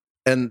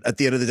 And at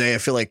the end of the day, I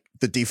feel like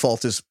the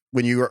default is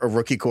when you're a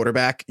rookie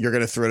quarterback, you're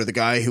going to throw to the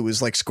guy who was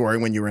like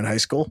scoring when you were in high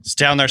school. It's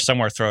down there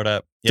somewhere, throw it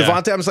up. Yeah.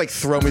 Devontae Adams like,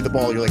 throw me the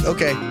ball. You're like,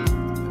 okay.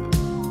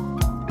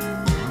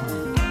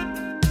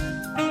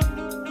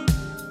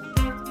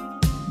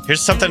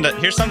 Here's something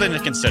to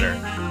consider.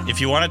 If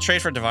you want to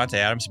trade for Davante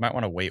Adams, you might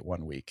want to wait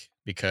 1 week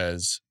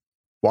because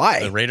Why?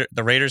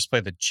 the Raiders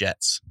play the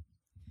Jets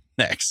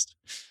next.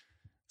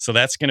 So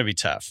that's going to be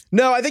tough.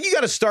 No, I think you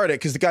got to start it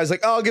because the guy's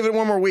like, oh, I'll give it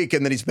one more week,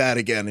 and then he's bad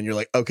again, and you're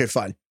like, okay,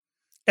 fine.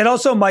 It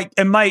also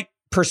might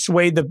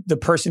persuade the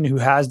person who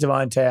has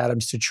Davante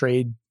Adams to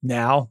trade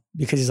now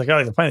because he's like,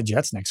 oh, they're playing the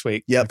Jets next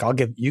week. Yep.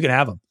 Like, you can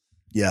have him.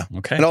 Yeah.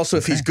 Okay. And also,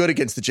 if he's good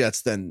against the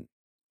Jets, then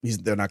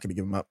they're not going to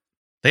give him up.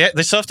 They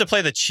still have to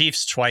play the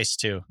Chiefs twice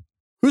too.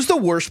 Who's the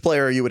worst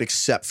player you would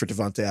accept for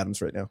Davante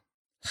Adams right now?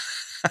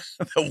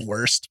 The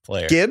worst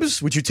player.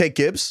 Gibbs? Would you take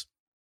Gibbs?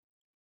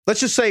 Let's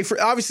just say,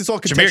 obviously it's all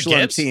Jahmyr contextual on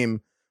the Gibbs?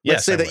 team.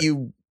 Yes,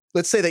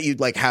 Let's say that you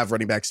like have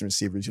running backs and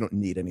receivers. You don't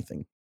need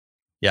anything.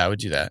 Yeah, I would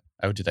do that.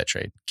 I would do that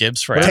trade.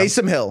 Gibbs for But Adams.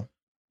 Taysom Hill,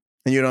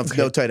 and you don't have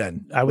no tight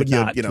end. I would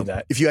Like, not do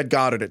that. If you had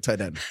Goddard at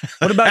tight end.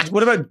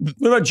 What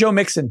about Joe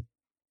Mixon?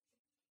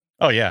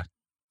 Oh yeah,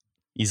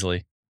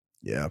 easily.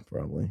 Yeah,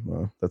 probably.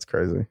 Well, that's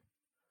crazy.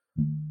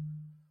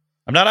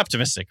 I'm not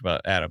optimistic about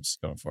Adams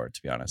going forward,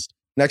 to be honest.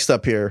 Next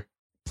up here,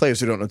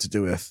 players who don't know what to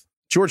do with.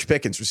 George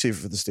Pickens,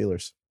 receiver for the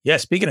Steelers. Yeah,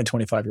 speaking of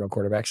 25-year-old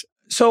quarterbacks.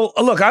 So,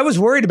 look, I was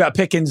worried about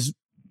Pickens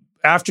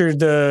after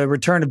the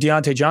return of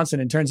Deontay Johnson,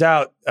 and turns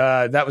out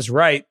that was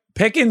right.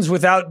 Pickens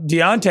without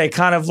Deontay,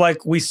 kind of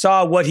like we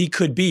saw what he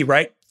could be,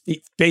 right?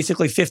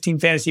 Basically 15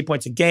 fantasy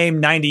points a game,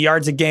 90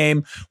 yards a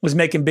game, was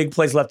making big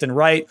plays left and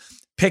right.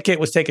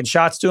 Pickett was taking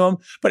shots to him.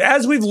 But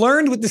as we've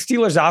learned with the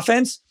Steelers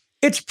offense,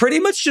 it's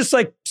pretty much just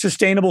like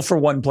sustainable for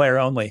one player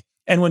only.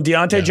 And when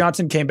Deontay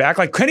Johnson came back,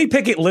 like Kenny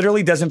Pickett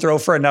literally doesn't throw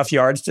for enough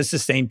yards to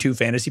sustain 2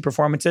 fantasy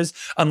performances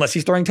unless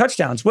he's throwing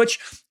touchdowns, which,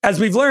 as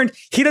we've learned,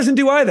 he doesn't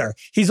do either.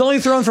 He's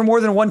only thrown for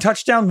more than 1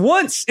 touchdown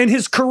once in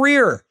his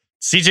career.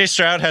 CJ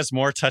Stroud has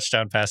more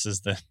touchdown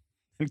passes than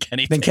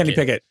Kenny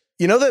Pickett.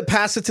 You know that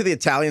pass it to the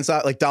Italians,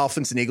 like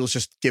Dolphins and Eagles,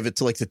 just give it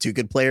to like the 2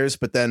 good players,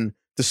 but then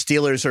the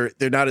Steelers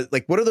they're not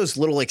like, what are those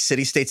little like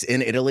city states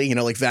in Italy? You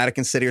know, like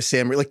Vatican City or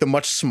San Marino, like the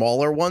much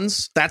smaller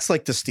ones. That's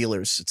like the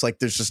Steelers. It's like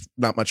there's just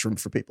not much room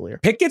for people here.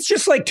 Pickett's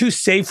just like too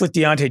safe with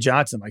Deontay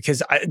Johnson. Like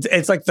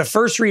it's like the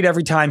first read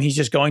every time he's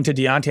just going to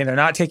Deontay, and they're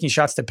not taking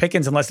shots to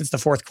Pickens unless it's the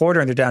 4th quarter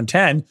and they're down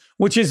 10,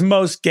 which is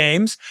most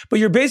games. But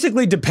you're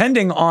basically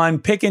depending on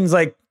Pickens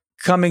like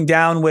coming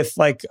down with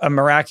like a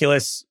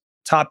miraculous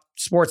top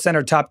Sports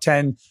Center top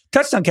 10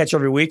 touchdown catch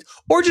every week,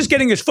 or just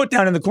getting his foot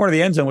down in the corner of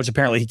the end zone, which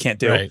apparently he can't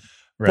do.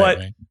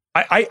 Right.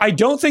 I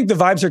don't think the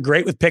vibes are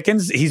great with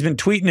Pickens. He's been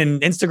tweeting and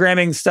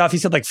Instagramming stuff. He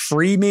said like,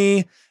 free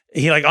me.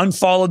 He like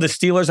unfollowed the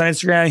Steelers on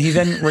Instagram. He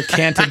then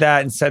recanted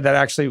that and said that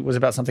actually was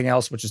about something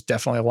else, which is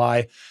definitely a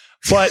lie.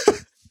 But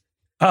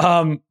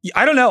I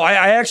don't know.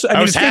 I mean,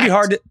 it's going to be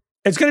hard.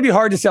 It's going to be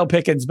hard to sell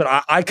Pickens, but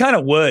I kind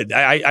of would.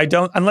 I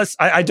don't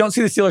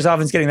see the Steelers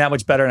offense getting that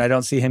much better, and I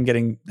don't see him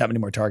getting that many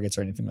more targets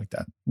or anything like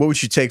that. What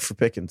would you take for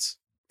Pickens?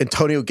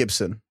 Antonio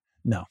Gibson.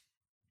 No.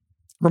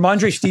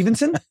 Ramondre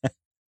Stevenson?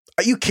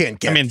 You can't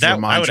get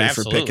Ramondre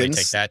for Pickens.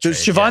 Take that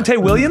There's Javonte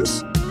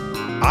Williams?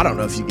 I don't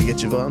know if you can get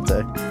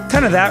Javonte.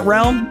 Kind of that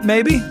realm,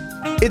 maybe.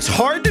 It's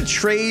hard to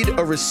trade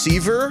a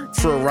receiver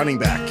for a running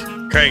back.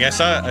 Craig, I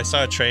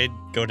saw a trade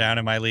go down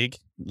in my league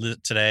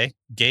today.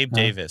 Gabe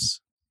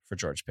Davis for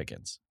George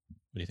Pickens.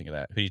 What do you think of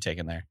that? Who are you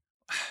taking there?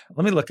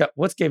 Let me look up.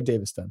 What's Gabe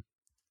Davis done?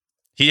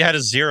 He had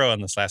a 0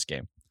 in this last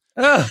game.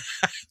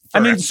 I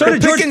mean, so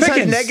did George Pickens.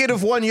 Had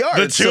 -1 yard.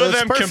 The two of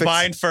them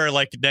combined for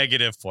like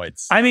negative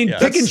points. I mean,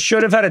 Pickens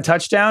should have had a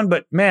touchdown,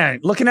 but man,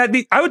 looking at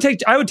I would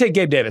take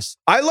Gabe Davis.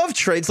 I love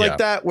trades like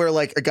that where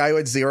like a guy who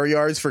had 0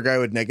 yards for a guy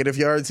who had negative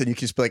yards, and you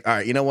can just be like, all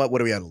right, you know what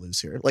do we have to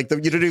lose here? Like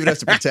you don't even have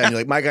to pretend.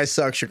 You're like, my guy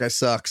sucks, your guy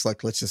sucks.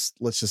 Like let's just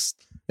new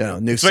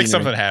Let's make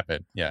something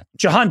happen. Yeah.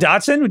 Jahan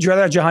Dotson. Would you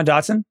rather have Jahan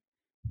Dotson?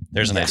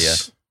 There's an idea.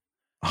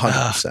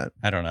 100%.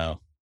 I don't know.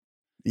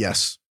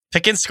 Yes.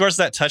 Pickens scores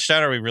that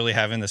touchdown. Are we really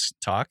having this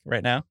talk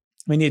right now?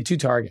 We need 2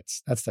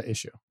 targets. That's the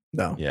issue.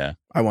 No. Yeah.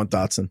 I want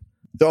Dotson.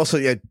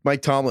 Also,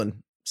 Mike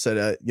Tomlin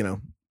said,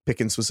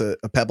 Pickens was a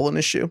pebble in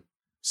his shoe.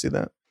 See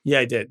that? Yeah,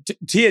 I did.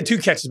 He had 2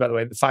 catches, by the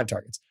way, 5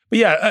 targets. But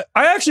yeah,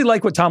 I actually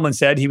like what Tomlin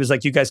said. He was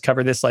like, you guys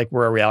cover this like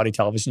we're a reality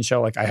television show.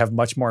 Like I have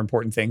much more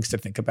important things to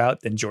think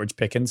about than George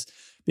Pickens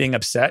being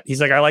upset. He's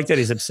like, I like that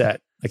he's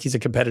upset. Like he's a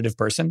competitive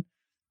person.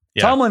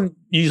 Yeah. Tomlin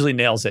usually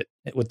nails it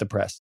with the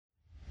press.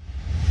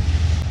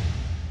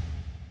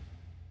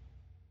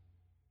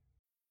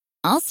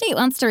 Allstate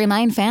wants to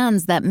remind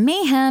fans that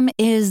mayhem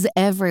is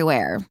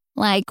everywhere.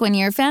 Like when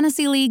your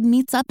fantasy league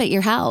meets up at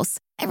your house.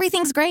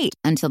 Everything's great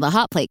until the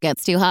hot plate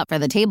gets too hot for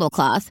the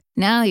tablecloth.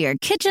 Now your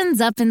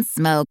kitchen's up in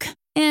smoke.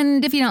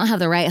 And if you don't have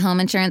the right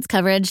home insurance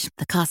coverage,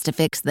 the cost to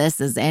fix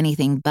this is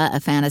anything but a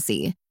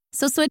fantasy.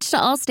 So switch to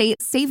Allstate,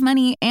 save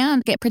money,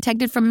 and get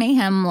protected from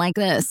mayhem like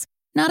this.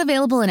 Not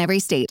available in every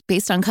state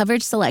based on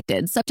coverage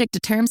selected, subject to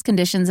terms,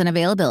 conditions, and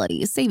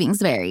availability.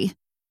 Savings vary.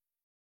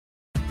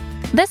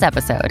 This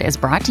episode is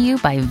brought to you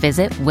by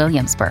Visit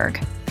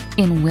Williamsburg.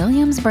 In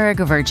Williamsburg,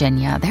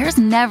 Virginia, there's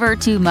never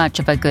too much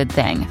of a good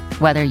thing.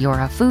 Whether you're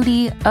a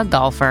foodie, a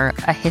golfer,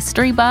 a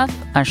history buff,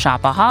 a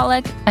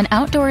shopaholic, an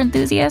outdoor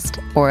enthusiast,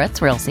 or a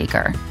thrill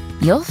seeker,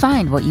 You'll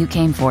find what you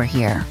came for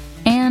here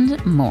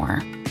and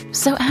more.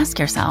 So ask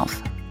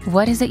yourself,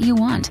 what is it you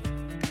want?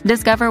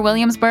 Discover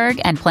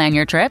Williamsburg and plan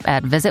your trip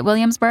at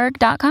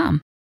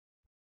visitwilliamsburg.com.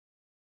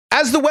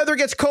 As the weather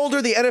gets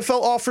colder, the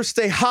NFL offers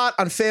stay hot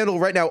on FanDuel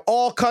right now.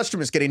 All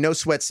customers get a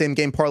no-sweat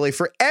same-game parlay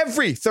for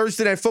every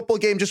Thursday Night Football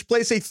game. Just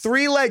place a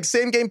 3-leg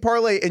same-game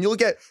parlay, and you'll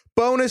get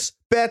bonus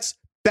bets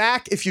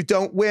back if you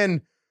don't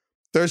win.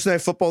 Thursday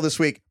Night Football this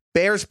week,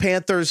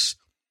 Bears-Panthers.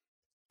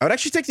 I would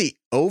actually take the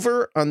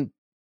over on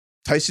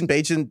Tyson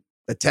Bagent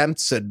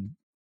attempts and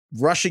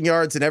rushing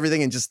yards and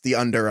everything, and just the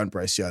under on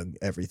Bryce Young,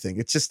 everything.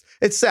 It's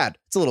sad.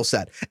 It's a little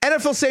sad.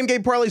 NFL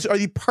same-game parlays are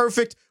the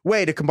perfect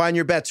way to combine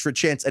your bets for a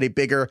chance at a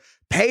bigger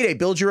payday.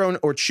 Build your own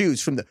or choose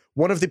from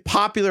one of the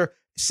popular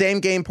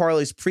same-game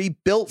parlays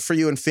pre-built for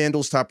you in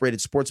FanDuel's top-rated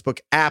sportsbook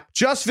app.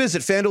 Just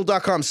visit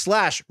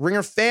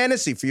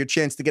FanDuel.com/RingerFantasy for your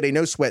chance to get a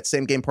no-sweat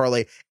same-game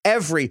parlay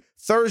every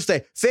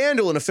Thursday.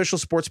 FanDuel, an official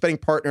sports betting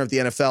partner of the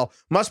NFL,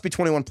 must be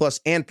 21 plus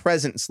and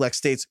present in select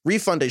states.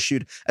 Refund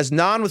issued as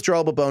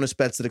non-withdrawable bonus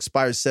bets that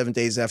expires 7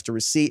 days after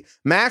receipt.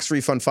 Max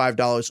refund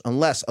 $5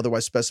 unless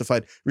otherwise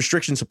specified.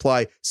 Restrictions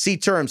apply. See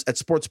terms at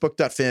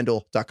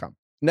sportsbook.fanduel.com.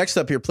 Next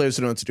up here, players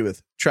who don't know what to do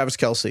with. Travis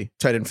Kelce,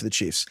 tight end for the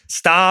Chiefs.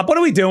 Stop. What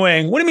are we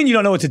doing? What do you mean you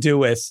don't know what to do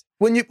with?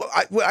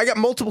 I got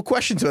multiple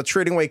questions about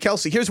trading away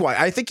Kelce. Here's why.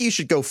 I think you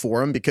should go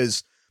for him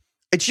because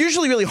it's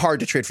usually really hard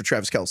to trade for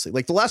Travis Kelce.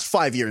 Like the last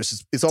 5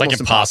 years is almost like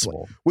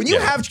impossible. When you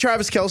have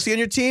Travis Kelce on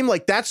your team,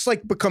 like that's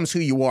like becomes who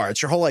you are.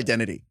 It's your whole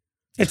identity.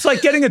 It's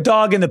like getting a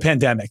dog in the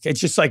pandemic. It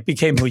just like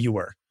became who you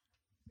were.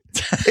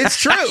 It's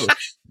true.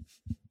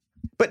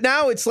 But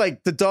now it's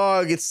like the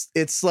dog,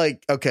 it's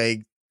like,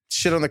 okay,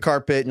 shit on the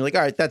carpet, and you're like,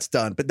 all right, that's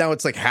done. But now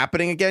it's like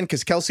happening again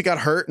because Kelce got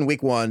hurt in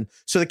week 1.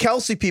 So the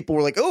Kelce people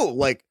were like, oh,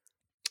 like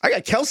I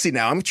got Kelce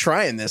now. I'm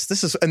trying this.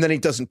 And then he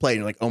doesn't play. And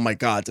you're like, oh my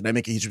God, did I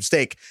make a huge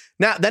mistake?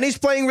 Now, then he's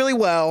playing really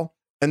well.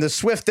 And the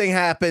Swift thing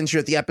happens.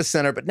 You're at the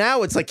epicenter. But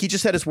now it's like he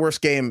just had his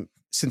worst game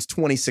since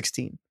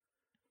 2016.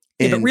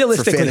 Yeah, but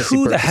realistically,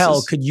 who the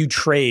hell could you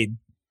trade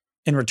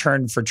in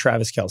return for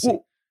Travis Kelce?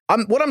 Well,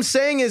 what I'm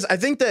saying is, I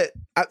think that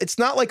it's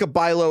not like a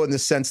buy low in the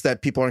sense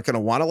that people aren't going to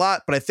want a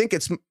lot, but I think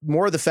it's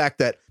more the fact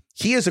that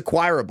he is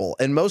acquirable.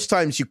 And most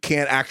times you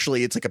can't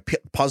actually, it's like a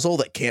puzzle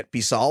that can't be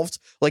solved.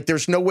 Like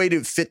there's no way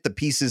to fit the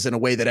pieces in a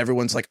way that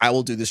everyone's like, I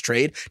will do this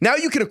trade. Now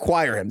you can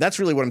acquire him. That's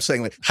really what I'm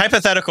saying. Like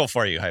hypothetical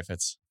for you,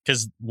 Heifetz.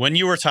 Because when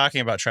you were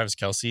talking about Travis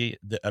Kelce,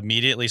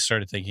 immediately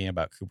started thinking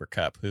about Cooper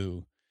Kupp,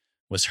 who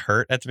was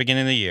hurt at the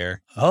beginning of the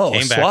year.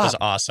 Came back, was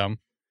awesome.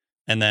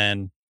 And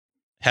then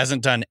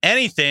hasn't done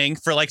anything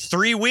for like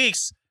 3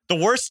 weeks. The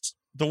worst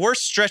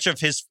stretch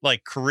of his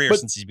like career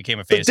since he became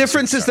a fantasy. The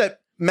difference superstar. is that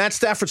Matt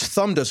Stafford's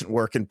thumb doesn't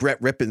work and Brett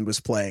Rippon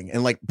was playing,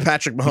 and like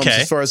Patrick Mahomes,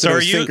 as far as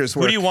his fingers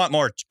work. Who do you want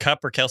more,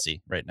 Kupp or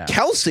Kelce right now?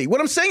 Kelce. What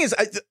I'm saying is,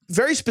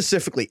 very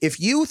specifically, if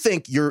you're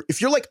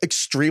like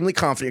extremely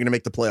confident you're going to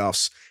make the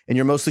playoffs and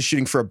you're mostly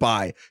shooting for a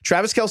bye,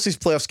 Travis Kelce's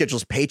playoff schedule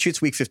is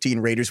Patriots week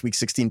 15, Raiders week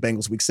 16,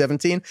 Bengals week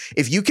 17.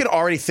 If you can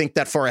already think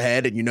that far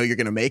ahead and you know you're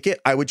going to make it,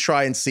 I would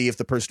try and see if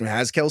the person who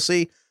has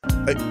Kelce,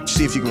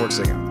 see if you can work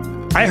something out.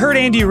 I heard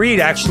Andy Reid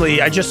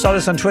actually, I just saw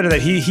this on Twitter,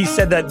 that he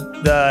said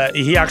that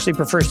he actually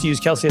prefers to use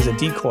Kelce as a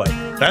decoy.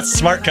 That's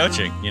smart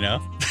coaching, you know?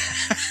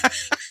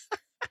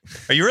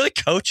 Are you really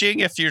coaching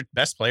if your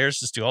best players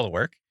just do all the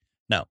work?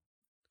 No.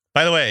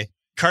 By the way,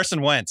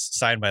 Carson Wentz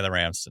signed by the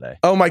Rams today.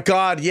 Oh my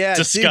God, yeah.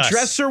 Discuss.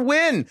 Dress or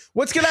win.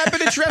 What's gonna happen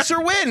to Dress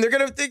or win? They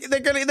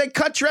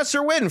cut Dress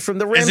or win from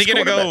the Rams. Is he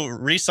gonna go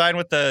re-sign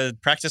with the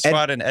practice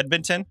squad in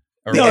Edmonton?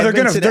 No, they're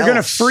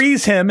gonna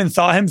freeze him and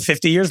thaw him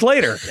 50 years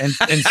later and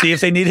see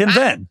if they need him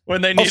then.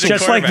 When they need him,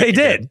 just like they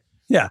did.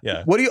 Yeah.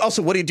 What do you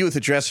do with the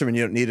dresser when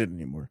you don't need it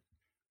anymore?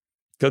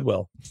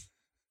 Goodwill.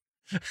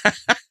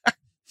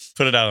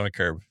 Put it out on the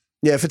curb.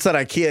 Yeah, if it's at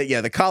IKEA,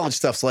 yeah, the college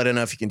stuff's light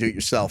enough you can do it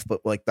yourself.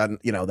 But like that,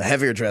 the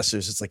heavier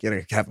dressers, it's like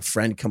you have a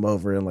friend come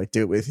over and like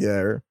do it with you.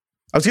 Or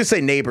I was gonna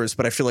say neighbors,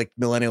 but I feel like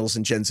millennials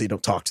and Gen Z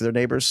don't talk to their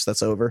neighbors.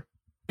 That's over.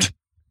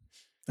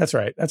 That's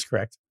right. That's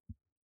correct.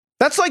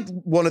 That's like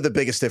one of the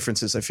biggest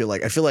differences. I feel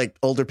like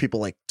older people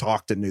like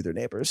talked and knew their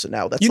neighbors, and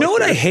now that's. You know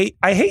what I hate?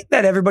 I hate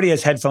that everybody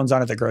has headphones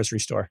on at the grocery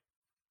store.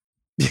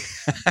 You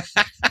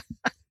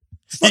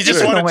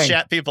just want to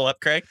chat people up,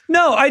 Craig?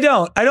 No, I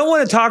don't. I don't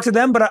want to talk to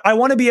them, but I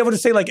want to be able to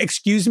say like,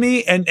 "Excuse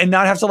me," and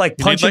not have to like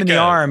punch them in the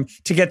arm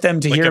to get them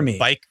to hear me.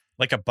 Like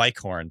a bike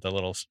horn, the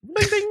little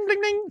ding ding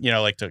ding ding.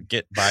 Like to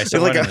get by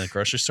someone in the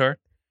grocery store.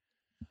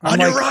 On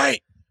your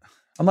right.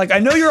 I'm like, I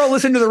know you're all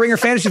listening to the Ringer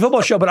Fantasy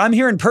Football Show, but I'm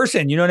here in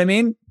person. You know what I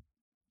mean?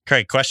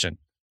 Craig, question.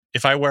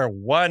 If I wear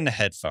one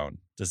headphone,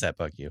 does that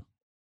bug you?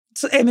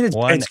 I mean, it's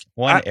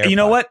you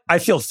know what? I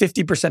feel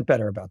 50%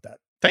 better about that.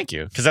 Thank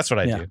you. Because that's what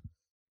I do.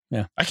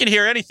 Yeah. I can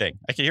hear anything.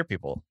 I can hear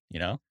people,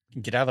 I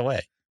can get out of the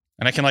way.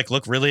 And I can like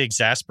look really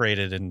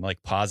exasperated and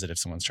like pause it if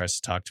someone tries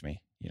to talk to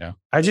me,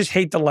 I just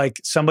hate the like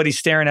somebody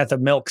staring at the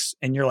milks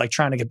and you're like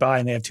trying to get by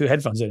and they have two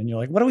headphones in and you're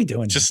like, what are we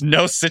doing? Just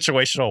no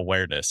situational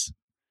awareness.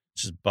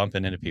 Just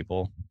bumping into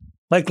people.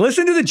 Like,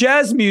 listen to the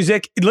jazz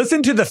music.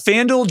 Listen to the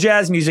FanDuel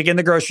jazz music in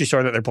the grocery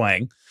store that they're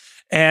playing.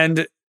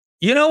 And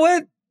you know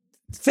what?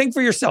 think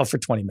for yourself for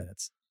 20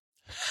 minutes.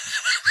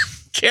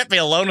 Can't be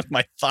alone with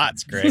my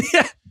thoughts, Greg.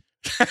 Yeah.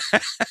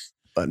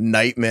 A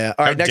nightmare.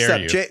 All right, How next dare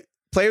up, you.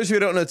 players who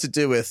don't know what to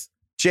do with.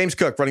 James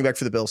Cook, running back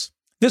for the Bills.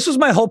 This was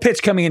my whole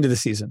pitch coming into the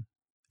season.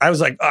 I was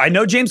like, I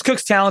know James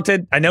Cook's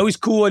talented. I know he's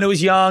cool. I know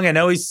he's young. I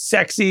know he's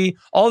sexy,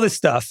 all this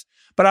stuff.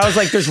 But I was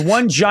like, there's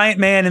one giant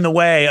man in the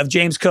way of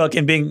James Cook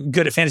and being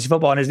good at fantasy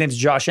football, and his name's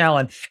Josh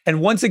Allen.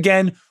 And once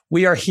again,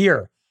 we are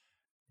here.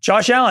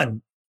 Josh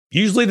Allen,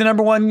 usually the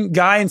number one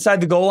guy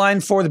inside the goal line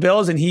for the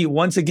Bills, and he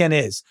once again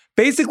is.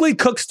 Basically,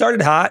 Cook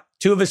started hot.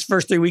 2 of his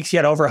first 3 weeks, he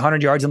had over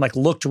 100 yards and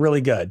looked really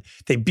good.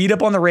 They beat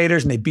up on the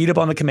Raiders and they beat up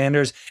on the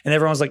Commanders, and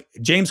everyone was like,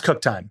 James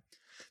Cook time.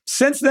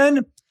 Since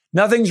then,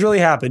 nothing's really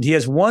happened. He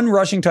has 1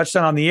 rushing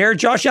touchdown on the year.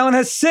 Josh Allen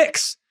has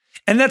 6.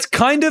 And that's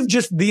kind of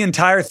just the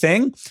entire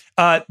thing.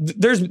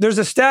 There's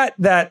a stat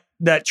that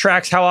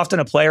tracks how often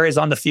a player is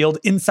on the field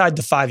inside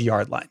the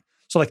 5-yard line.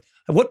 So like,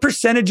 what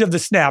percentage of the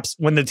snaps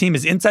when the team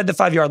is inside the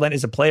 5-yard line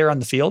is a player on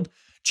the field?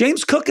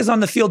 James Cook is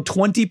on the field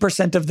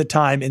 20% of the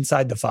time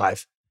inside the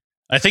 5.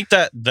 I think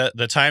that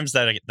the times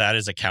that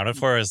is accounted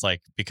for is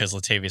like because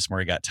Latavius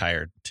Murray got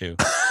tired too.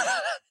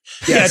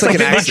 Yeah, it's like an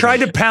they accident. tried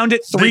to pound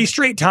it 3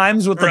 straight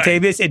times with Right.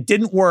 Latavius. It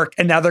didn't work,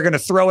 and now they're going to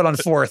throw it on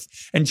 4th,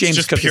 and James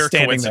It's just Cook pure is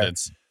standing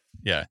coincidence.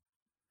 Yeah. there.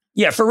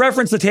 Yeah, for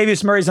reference,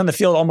 Latavius Murray's on the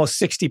field almost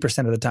 60%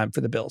 of the time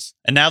for the Bills.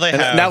 And now they And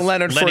have now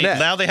Leonard Fournette.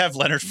 Now they have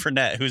Leonard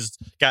Fournette, who's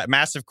got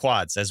massive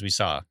quads, as we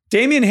saw.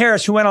 Damian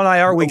Harris, who went on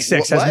IR week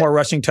 6, has What? more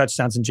rushing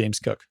touchdowns than James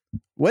Cook.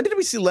 When did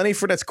we see Lenny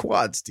Fournette's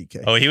quads,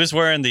 DK? Oh, he was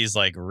wearing these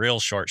like real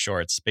short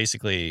shorts,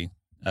 basically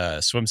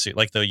swimsuit,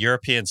 like the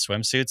European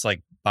swimsuits,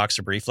 like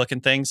boxer brief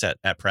looking things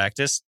at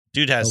practice.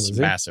 Dude has is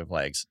he? massive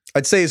legs.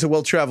 I'd say he's a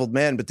well-traveled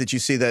man, but did you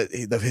see that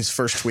his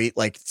first tweet,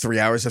 like 3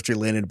 hours after he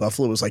landed in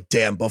Buffalo, was like,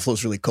 damn,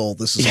 Buffalo's really cold.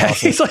 This is Yeah, awful.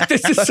 he's like,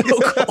 this is so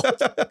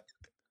cool.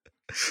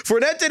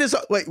 Fournette did his,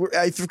 wait,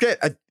 I forget.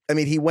 I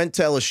mean, he went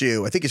to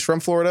LSU. I think he's from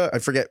Florida. I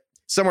forget,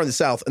 somewhere in the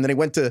South. And then he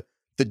went to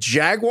the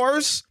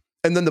Jaguars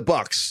and then the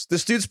Bucks.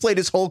 This dude's played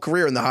his whole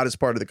career in the hottest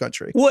part of the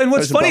country. Well, and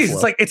what's That was in funny is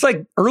Buffalo. it's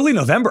like early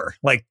November.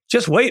 Like,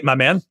 just wait, my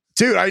man.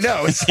 Dude, I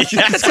know. It's, It's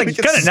like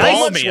it's kinda so nice.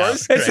 much Me up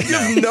worse. right You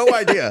have no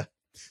idea.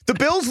 The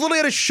Bills literally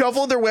had to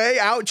shovel their way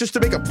out just to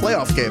make a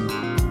playoff game.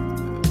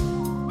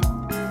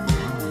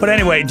 But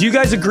anyway, do you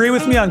guys agree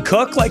with me on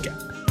Cook? Like,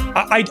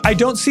 I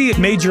don't see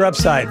major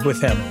upside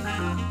with him.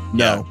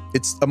 No,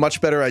 it's a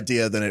much better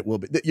idea than it will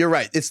be. You're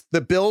right. It's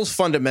the Bills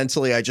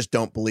fundamentally. I just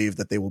don't believe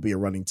that they will be a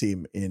running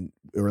team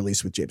or at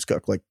least with James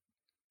Cook. Like,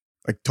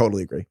 I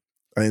totally agree.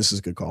 I think this is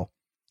a good call.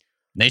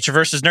 Nature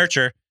versus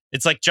nurture.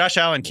 It's like Josh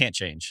Allen can't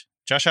change.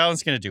 Josh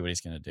Allen's going to do what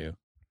he's going to do.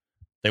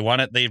 They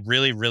want it. They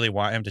really, really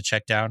want him to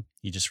check down.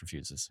 He just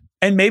refuses.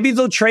 And maybe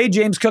they'll trade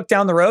James Cook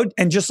down the road.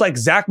 And just like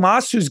Zach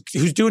Moss, who's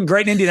doing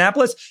great in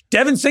Indianapolis,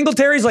 Devin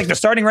Singletary's like the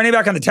starting running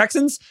back on the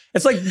Texans.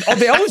 It's like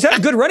they always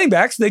have good running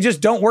backs. They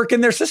just don't work in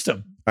their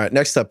system. All right,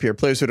 next up here,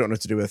 players who don't know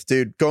what to do with.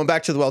 Dude, going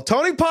back to the well,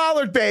 Tony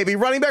Pollard, baby,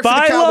 running back for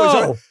Buy the Cowboys.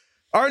 low.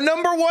 Our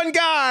number one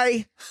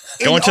guy.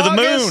 in Going to the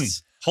moon.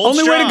 August. Hold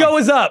Only strong. way to go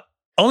is up.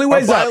 Only Our way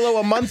is buy up. low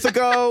a month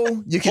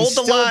ago. You can Hold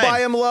the still line. buy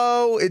him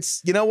low.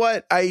 It's, you know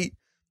what?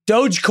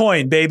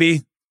 Dogecoin,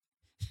 baby.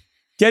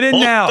 Get in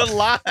Hold now. the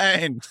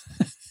line.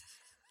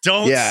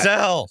 Don't Yeah.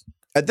 sell.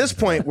 At this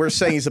point, we're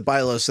saying he's a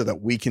buy low so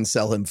that we can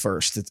sell him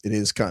first. It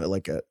is kind of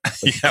like a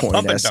Yeah, pump and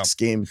coin-esque dump.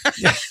 scheme.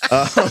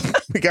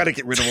 We got to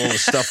get rid of all the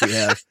stuff we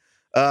have.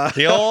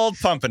 The old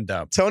pump and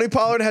dump. Tony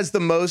Pollard has the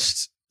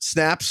most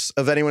snaps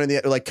of anyone in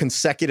the like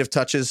consecutive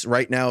touches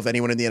right now of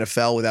anyone in the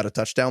NFL without a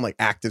touchdown, like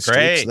active streaks.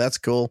 Great. So that's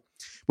cool.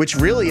 Which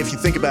really, if you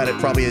think about it,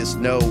 probably has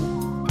no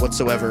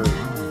whatsoever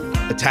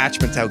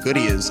attachment to how good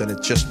he is, and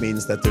it just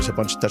means that there's a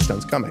bunch of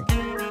touchdowns coming.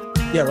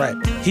 Yeah, right.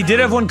 He did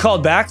have one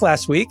called back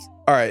last week.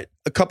 All right,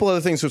 a couple other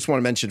things I just want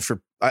to mention.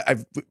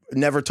 I've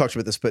never talked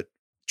about this, but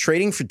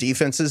trading for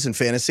defenses in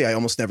fantasy, I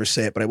almost never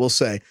say it, but I will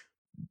say,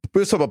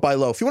 we're talking about buy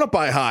low. If you want to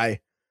buy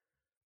high,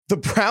 the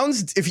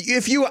Browns,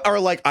 if you are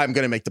like, I'm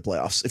going to make the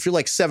playoffs, if you're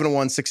like 7-1,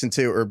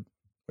 6-2, or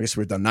I guess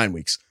we've done 9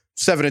 weeks,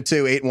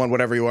 7-2, 8-1,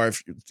 whatever you are,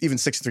 if you're even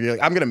 6-3, you're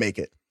like, I'm going to make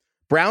it.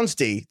 Browns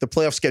D, the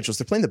playoff schedules,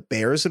 they're playing the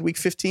Bears in week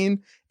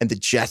 15 and the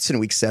Jets in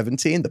week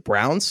 17, the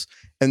Browns,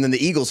 and then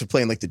the Eagles are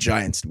playing like the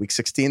Giants in week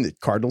 16, the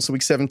Cardinals in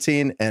week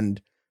 17, and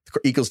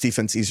the Eagles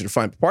defense easier to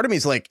find. But part of me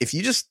is like, if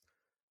you just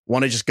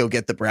want to just go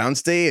get the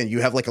Browns D and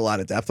you have like a lot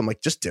of depth, I'm like,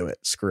 just do it.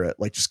 Screw it.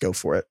 Like, just go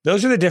for it.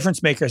 Those are the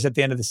difference makers at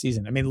the end of the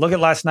season. I mean, look at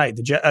last night.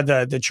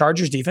 The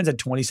Chargers defense had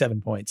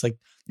 27 points. Like,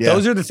 Yeah.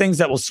 those are the things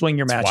that will swing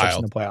your It's matchups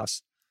wild. in the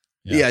playoffs.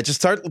 Yeah, just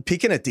start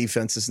peeking at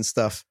defenses and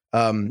stuff.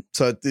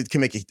 So it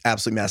can make an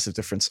absolutely massive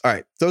difference. All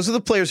right. Those are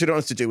the players who don't know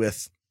what to do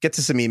with. Get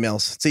to some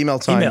emails. It's email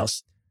time.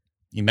 Emails.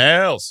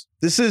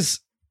 Emails.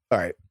 All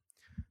right.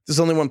 There's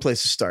only one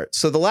place to start.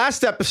 So the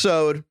last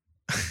episode,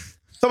 talking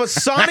about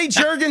Sonny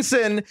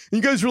Jurgensen. You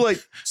guys were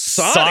like,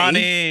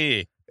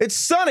 Sonny. It's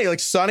Sonny, like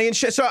Sonny and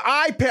Cher. So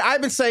I've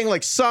been saying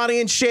like Sonny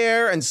and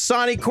Cher and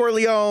Sonny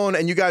Corleone,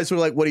 and you guys were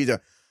like, what are you doing?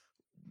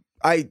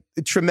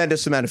 A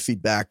tremendous amount of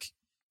feedback.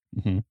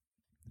 Mhm.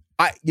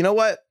 You know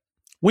what?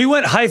 We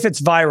went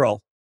Heifetz viral.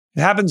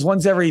 It happens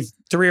once every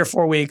 3 or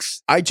 4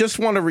 weeks. I just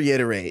want to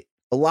reiterate,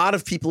 a lot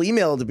of people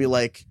email to be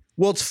like,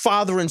 well, it's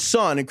father and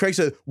son. And Craig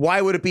said,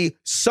 why would it be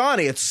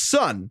Sonny? It's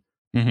son.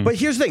 Mhm. But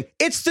here's the thing.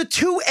 It's the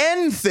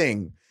 2N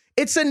thing.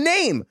 It's a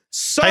name.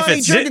 Sonny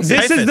Heifetz.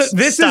 Jurgensen.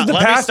 This is the Let me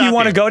path stop you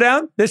want to you. go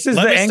down? This is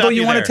Let the me angle stop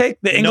you you want to there. take?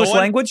 The No English one-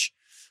 language?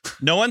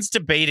 No one's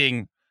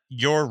debating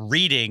your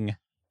reading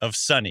of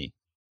Sonny.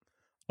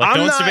 Like, I'm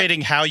no one's not-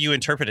 debating how you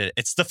interpret it.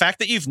 It's the fact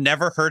that you've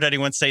never heard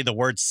anyone say the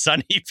word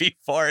Sonny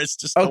before. It's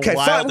just Okay, the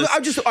fine. wildest,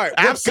 I'm just, all right. what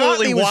got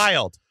absolutely me was-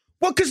 wild.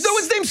 Well, because no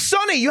one's named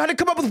Sonny. You had to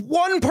come up with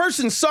one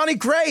person, Sonny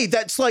Gray.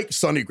 That's like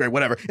Sonny Gray,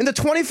 whatever. In the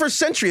 21st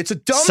century, it's a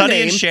dumb Sonny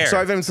name. and Cher.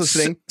 Sorry if anyone's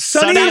listening.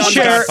 Sonny Sonny and on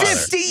Cher. Godfather.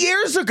 50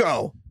 years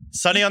ago.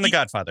 Sonny on the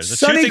Godfather. The two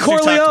Sonny things we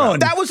talked Corleone. about.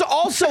 That was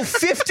also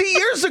 50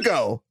 years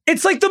ago.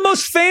 It's like the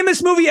most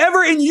famous movie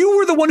ever, and you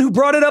were the one who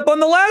brought it up on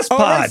the last All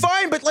pod. right,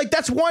 fine, but like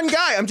that's one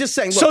guy. I'm just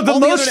saying. Look, So the all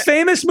most other-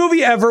 famous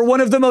movie ever, one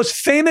of the most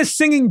famous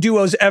singing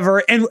duos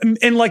ever,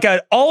 and like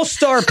an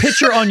all-star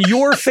pitcher on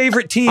your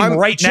favorite team I'm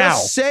right just now.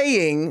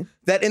 saying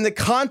that in the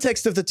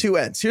context of the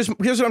 2Ns. Here's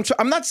what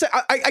I'm not saying.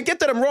 I get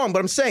that I'm wrong, but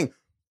I'm saying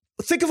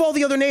think of all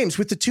the other names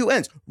with the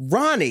 2Ns: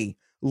 Ronnie,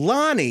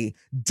 Lonnie,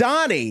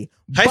 Donnie,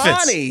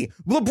 Heifetz. Bonnie,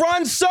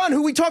 LeBron's son,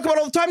 who we talk about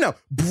all the time now,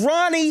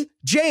 Bronny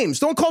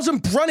James. No one calls him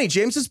Brunny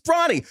James. It's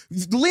Bronny.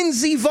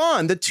 Lindsey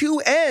Vaughn. The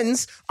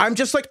 2Ns. I'm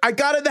just like, I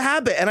got in the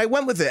habit and I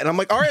went with it. And I'm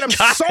like, all right, I'm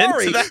Got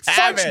sorry. into the Fuck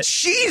habit.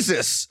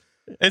 Jesus.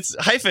 It's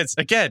Heifetz.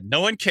 Again,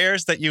 no one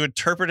cares that you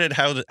interpreted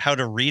how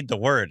to read the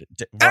word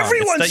wrong.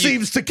 Everyone It's that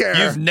seems to care.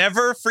 You've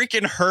never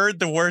freaking heard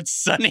the word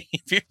Sonny.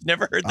 You've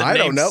never heard the I name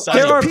don't know.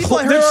 Sonny. There are People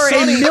I heard there are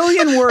Sonny- a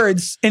million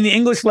words in the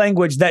English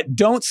language that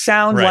don't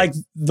sound Right. like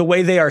the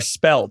way they are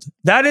spelled.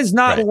 That is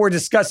not Right. what we're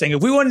discussing.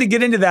 If we wanted to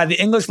get into that,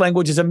 the English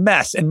language is a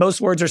mess, and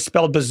most words are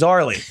spelled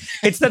bizarrely.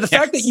 It's that the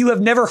fact that you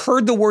have never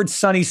heard the word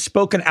Sonny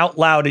spoken out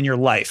loud in your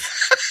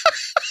life.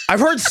 I've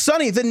heard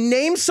Sonny. The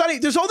name Sonny.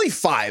 There's only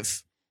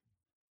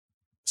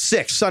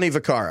 6. Sonny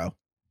Vaccaro.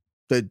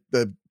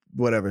 The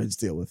whatever his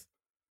deal with.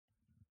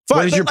 Fine,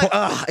 What is but your like,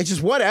 po- it's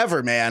just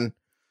whatever, man.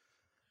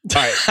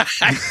 All right.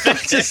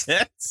 Heifetz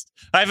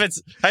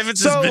has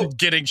So- been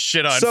getting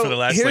shit on for the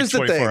last like here's the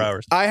 24 thing.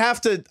 hours. I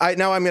have to.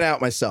 Now I'm going to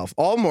out myself.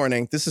 All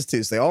morning. This is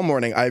Tuesday. All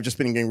morning, I've just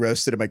been getting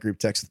roasted in my group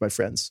text with my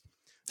friends.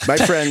 My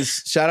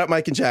friends. Shout out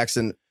Mike and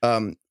Jackson.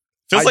 Feels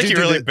I like do you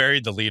do really the-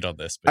 buried the lead on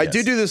this. But I yes.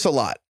 do this a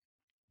lot.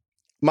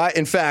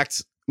 In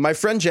fact, my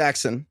friend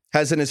Jackson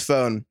has in his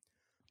phone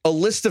a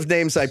list of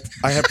names I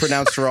have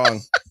pronounced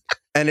wrong,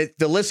 and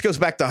the list goes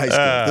back to high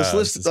school.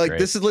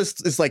 This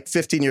list is like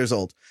 15 years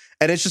old,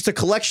 and it's just a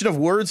collection of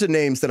words and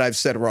names that I've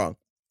said wrong.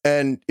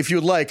 And if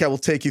you'd like, I will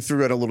take you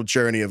through on a little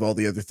journey of all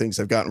the other things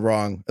I've gotten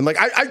wrong. And like,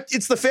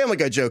 it's the Family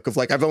Guy joke of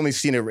like I've only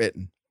seen it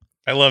written.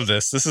 I love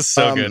this. This is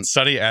so good.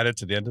 Sonny added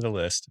to the end of the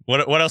list.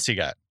 What else you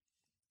got?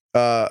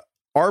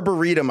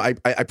 Arboretum. I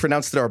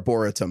pronounced it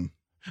arboretum.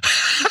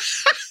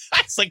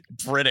 It's like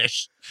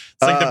British.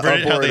 It's like the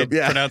British how they arboretum,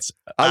 yeah. pronounce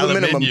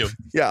Aluminum. aluminium.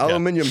 Yeah,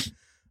 aluminium.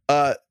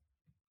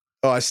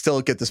 I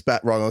still get this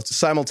wrong. It's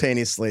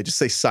simultaneously. Just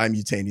say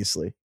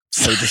simultaneously.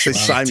 Or just say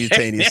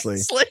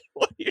simultaneously.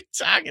 What are you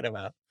talking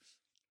about?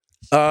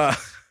 I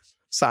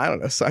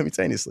don't know.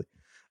 Simultaneously.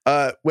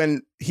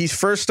 When he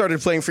first started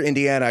playing for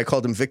Indiana, I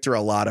called him Victor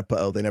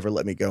Oladipo. They never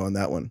let me go on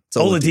that one. It's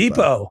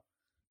Oladipo.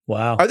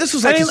 Wow. This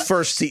was like his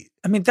first seat.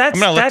 I mean, that's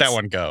I'm gonna let that's- that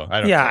one go.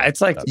 I don't. Yeah, care.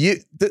 it's like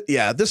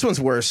This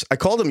one's worse. I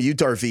called him Yu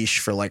Darvish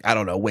for like, I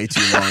don't know, way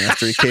too long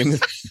after he came.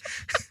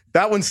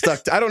 That one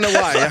stuck. I don't know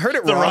why. I heard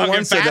it the wrong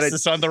once. So that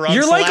emphasis on the wrong.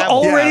 you're like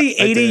syllable. already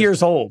Yeah, I 80 did.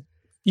 years old.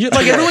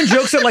 Like everyone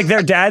jokes that like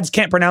their dads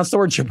can't pronounce the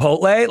word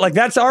Chipotle. Like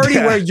that's already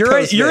Yeah, where you're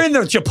close you're there. in the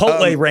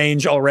Chipotle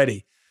range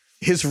already.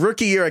 His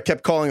rookie year, I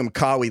kept calling him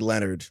Kawhi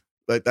Leonard.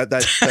 But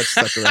that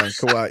stuck around.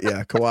 Kawhi,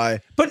 yeah,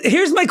 Kawhi. But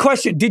here's my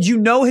question: did you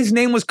know his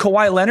name was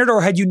Kawhi Leonard,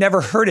 or had you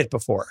never heard it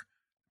before?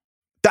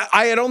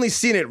 I had only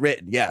seen it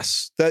written.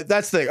 Yes,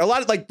 that's the thing. A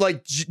lot of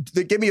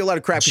they give me a lot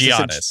of crap. 'cause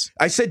Giannis.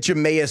 I said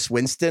Jameis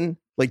Winston,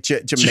 like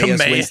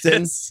Jameis Winston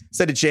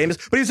instead of James,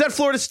 but he was at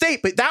Florida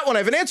State. But that one I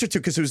have an answer to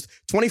because it was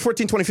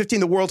 2014, 2015,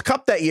 the World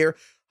Cup that year.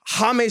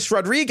 James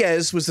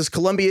Rodriguez was this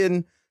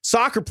Colombian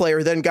soccer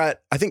player, then got,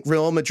 I think,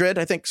 Real Madrid.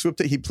 I think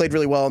swooped it. He played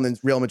really well, and then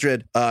Real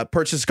Madrid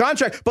purchased his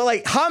contract. But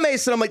like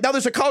James, and I'm like, now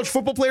there's a college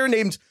football player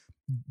named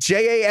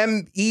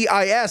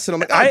Jameis, and I'm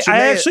like, I Jameis,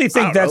 actually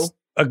think don't that's know.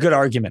 a good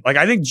argument. Like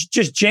I think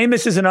just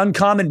Jameis is an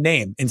uncommon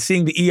name, and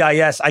seeing the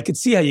EIS, I could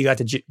see how you got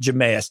to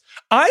Jameis.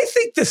 I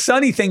think the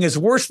Sonny thing is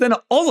worse than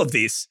all of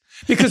these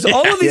because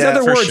all of these Yeah,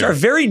 other for words sure. are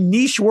very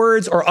niche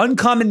words or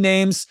uncommon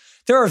names.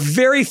 There are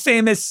very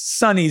famous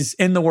Sonnies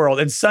in the world,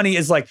 and Sonny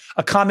is like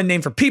a common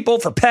name for people,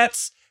 for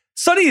pets.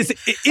 Sonny is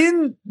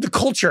in the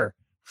culture.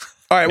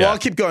 All right, well, Yeah. I'll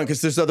keep going because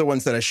there's other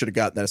ones that I should have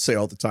gotten that I say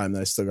all the time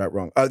that I still got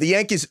wrong. The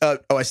Yankees,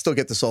 I still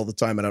get this all the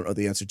time. I don't know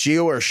the answer.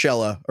 Gio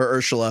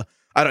Urshela.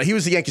 I don't know. He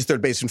was the Yankees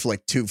third baseman for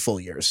like 2 full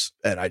years,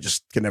 and I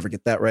just can never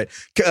get that right.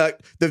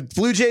 The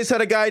Blue Jays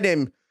had a guy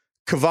named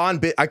Cavan.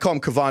 I call him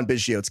Cavan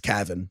Biggio. It's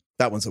Cavan.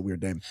 That one's a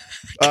weird name.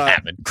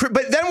 Cavan.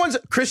 But then one's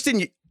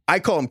Kristen. I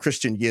call him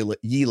Christian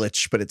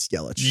Yelich, but it's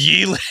Yelich.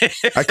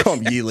 Yelich. I call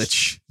him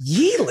Yelich.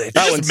 Yelich.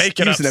 That Just one's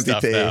making he's up an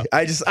stuff MVP.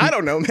 now. I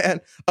don't know,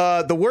 man.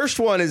 The worst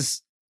one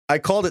is I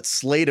called it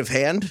sleight of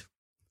hand.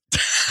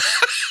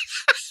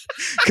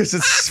 Because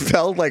it's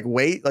spelled like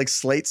weight, like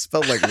slate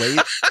spelled like weight.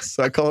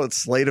 So I call it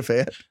sleight of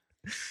hand.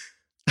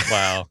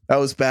 Wow. That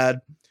was bad.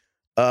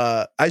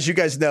 As you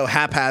guys know,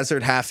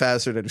 haphazard.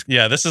 And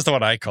Yeah, this is the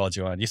one I called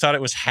you on. You thought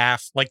it was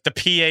half, like the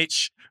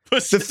PH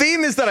was the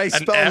theme is that I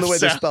spell them the way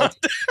they're spelled.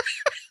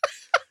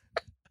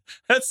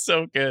 That's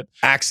so good.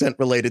 Accent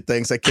related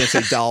things. I can't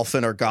say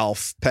dolphin or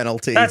golf.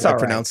 Penalty. That's all I right.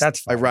 pronounce.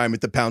 That's I fine. rhyme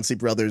with the Pouncey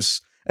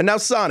brothers. And now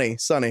Sonny.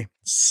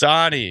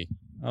 Sonny.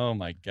 Oh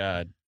my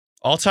God.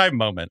 All-time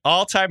moment.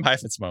 All-time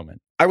Heifetz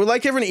moment. I would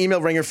like everyone to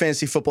email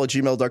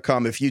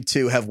ringerfantasyfootball@gmail.com if you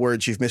too have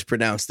words you've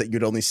mispronounced that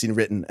you'd only seen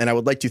written. And I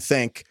would like to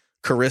thank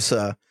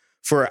Carissa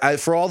for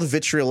all the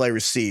vitriol I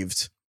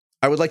received.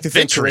 I would like to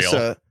thank Vitriol?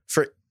 Carissa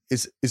for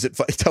is it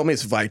tell me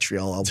it's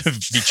vitriol. I'll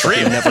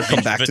Vitriol. never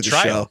come back to the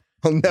Vitriol. show.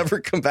 I'll never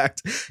come back.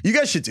 You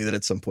guys should do that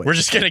at some point. We're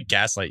just going to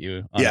gaslight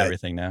you on Yeah.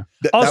 everything now.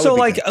 That Also, would be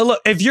like, good.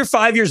 look, if you're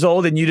 5 years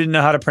old and you didn't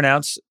know how to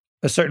pronounce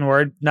a certain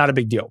word, not a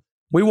big deal.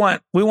 We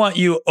want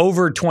you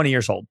over 20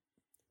 years old.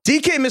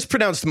 DK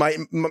mispronounced my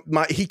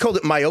he called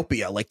it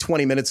myopia like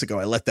 20 minutes ago.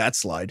 I let that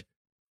slide.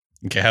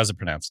 Okay, how's it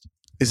pronounced?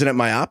 Isn't it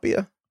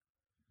myopia?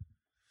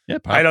 Yeah,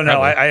 I don't know.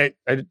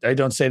 probably. I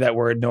don't say that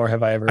word, nor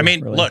have I ever. I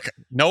mean, really. look,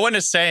 no one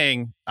is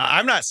saying,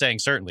 I'm not saying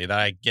certainly that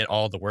I get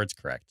all the words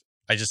correct.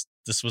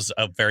 This was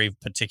a very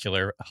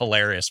particular,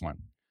 hilarious one.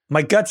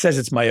 My gut says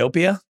it's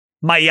myopia.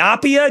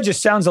 Myopia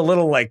just sounds a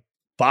little like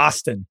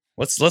Boston.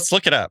 Let's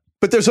look it up.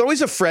 But there's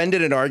always a friend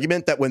in an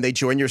argument that when they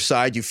join your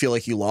side, you feel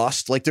like you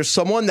lost. Like there's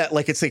someone that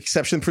like it's the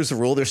exception proves the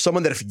rule. There's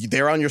someone that if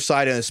they're on your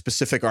side in a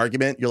specific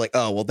argument, you're like,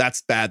 oh, well,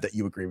 that's bad that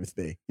you agree with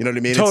me. You know what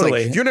I mean?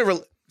 Totally. It's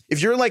like,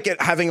 if you're like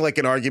having like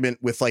an argument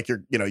with like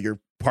your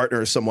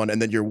partner or someone,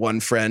 and then your one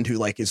friend who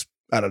like is,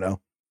 I don't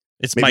know.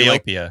 It's Maybe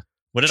myopia.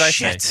 What did I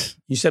say? Shit.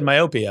 You said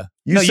myopia.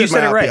 You No, said you said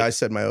it myopia. right. I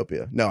said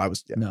myopia. No, I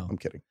was. Yeah, No. I'm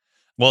kidding.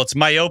 Well, it's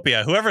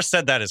myopia. Whoever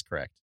said that is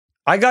correct.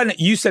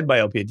 You said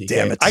myopia, DK.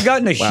 Damn it. I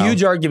got in a Wow.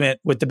 huge argument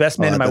with the best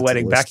man Oh, at my that's a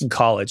wedding list. back in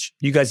college.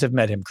 You guys have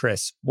met him,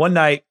 Chris. One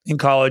night in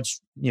college,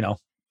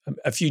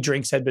 a few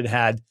drinks had been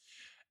had.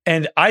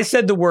 And I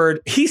said the word,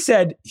 he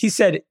said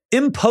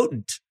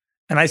impotent.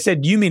 And I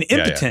said, you mean Yeah,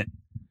 yeah. impotent?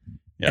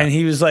 Yeah. And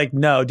he was like,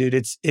 no, dude,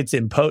 it's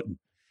impotent.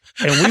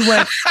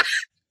 And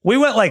we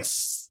went like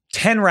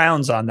 10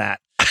 rounds on that.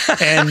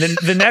 And then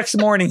the next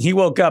morning he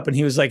woke up and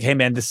he was like, hey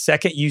man, the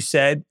second you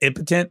said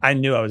impotent, I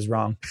knew I was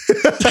wrong.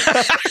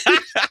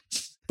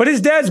 But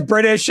his dad's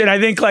British. And I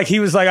think like, he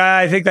was like,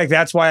 I think like,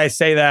 that's why I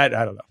say that.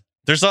 I don't know.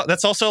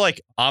 That's also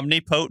like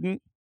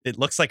omnipotent. It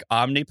looks like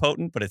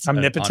omnipotent, but it's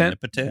Omnipotent?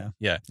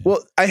 Yeah.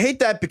 Well, I hate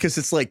that because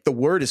it's like the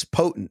word is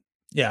potent.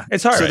 Yeah,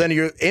 it's hard. So then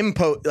you're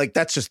impotent. Like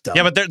that's just dumb.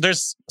 Yeah, but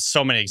there's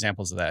so many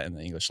examples of that in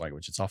the English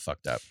language. It's all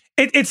fucked up.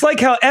 It's like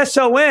how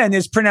SON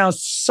is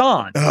pronounced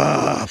son.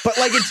 But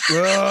like it's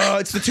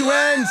the two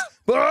ends.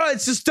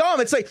 It's just dumb.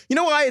 It's like, you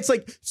know why? It's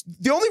like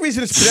the only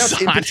reason it's pronounced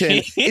Sonny.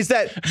 impotent is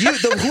that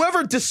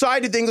whoever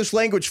decided the English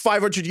language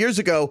 500 years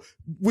ago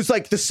was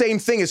like the same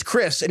thing as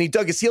Chris, and he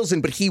dug his heels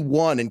in, but he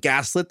won and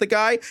gaslit the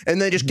guy,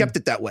 and they just kept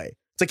it that way.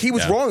 It's like he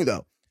was wrong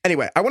though.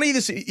 Anyway, I want to read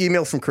this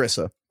email from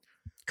Carissa.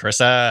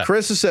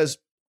 Carissa says,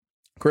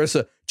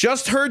 Carissa,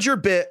 just heard your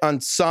bit on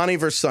Sonny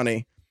versus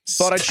Sonny.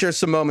 Thought I'd share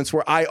some moments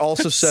where I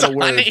also said a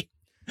word.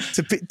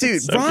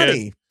 Dude, So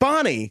Ronnie,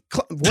 Bonnie,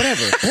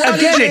 whatever. Bronny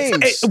Again,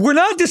 James. we're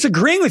not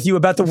disagreeing with you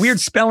about the weird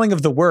spelling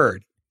of the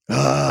word.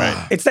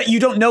 Ugh. It's that you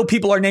don't know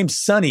people are named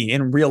Sonny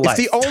in real life.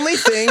 If the only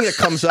thing that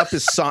comes up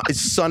is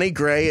Sonny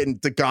Gray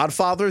and The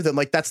Godfather, then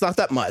like that's not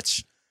that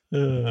much.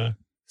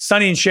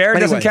 Sonny and Cher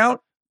doesn't Anyway. count?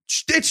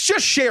 It's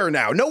just Cher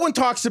now. No one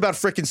talks about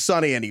frickin'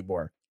 Sonny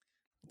anymore.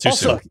 Too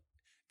soon.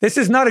 This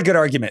is not a good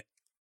argument.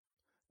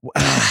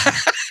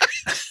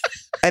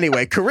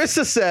 Anyway,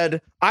 Carissa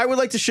said, I would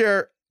like to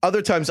share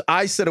other times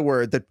I said a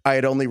word that I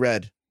had only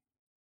read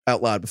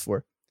out loud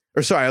before.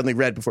 Or sorry, I only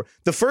read before.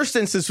 The first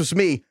instance was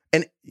me,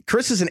 and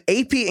Carissa's an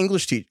AP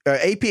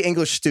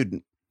English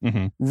student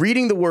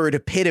reading the word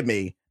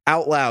epitome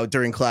out loud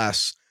during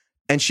class,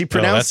 and she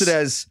pronounced it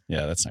as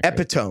that's not good.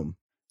 epitome.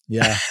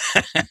 Yeah.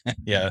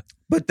 Yeah.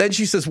 But then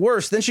she says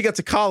worse. Then she got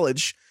to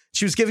college.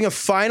 She was giving a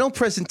final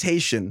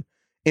presentation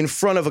in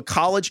front of a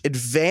college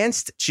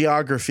advanced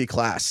geography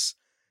class.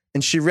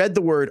 And she read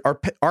the word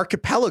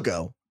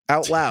archipelago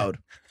out loud.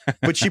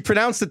 But she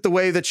pronounced it the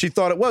way that she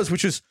thought it was,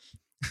 which was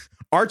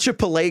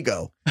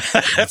archipelago.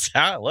 That's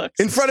how it looks.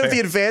 In front of the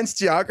advanced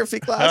geography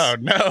class.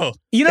 Oh, no.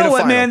 You In know a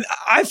what, final. man?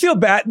 I feel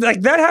bad.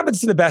 Like that happens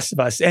to the best of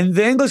us. And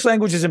the English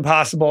language is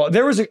impossible.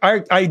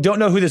 I don't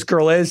know who this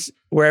girl is,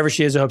 wherever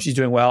she is. I hope she's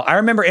doing well. I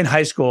remember in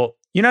high school,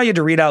 you had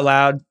to read out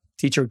loud.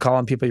 Teacher would call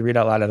on people, you read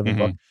out loud out of a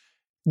book.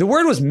 The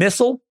word was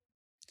missile.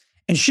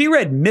 And she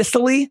read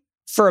missily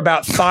for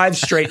about 5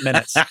 straight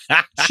minutes.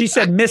 She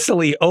said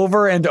missily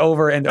over and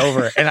over and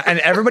over. And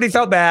everybody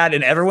felt bad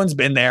and everyone's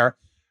been there.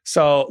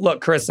 So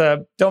look,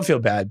 Carissa, don't feel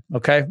bad.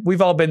 Okay.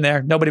 We've all been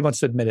there. Nobody wants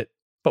to admit it,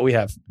 but we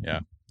have. Yeah.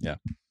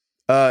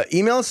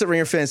 Email us at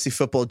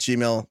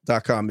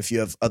ringerfantasyfootball@gmail.com if you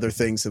have other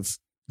things of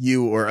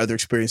you or other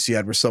experience you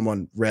had where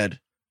someone read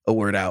a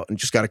word out and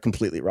just got it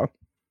completely wrong.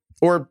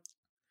 Or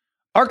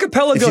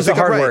Archipelago is a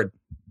hard word.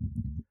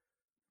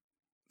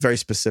 Very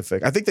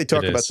specific. I think they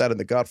talk about that in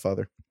The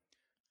Godfather.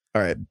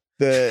 All right.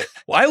 Well,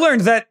 I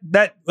learned that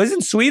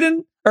wasn't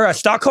Sweden or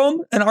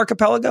Stockholm an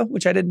archipelago,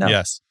 which I didn't know.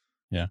 Yes.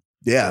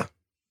 Yeah.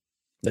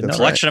 The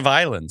collection of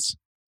islands.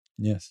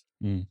 Yes.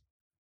 We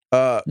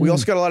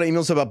also got a lot of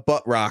emails about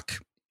butt rock.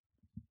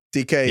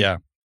 DK. Yeah.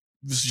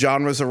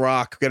 Genres of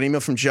rock. We got an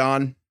email from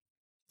John.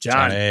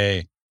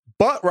 Johnny.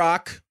 Butt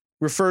rock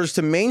refers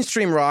to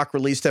mainstream rock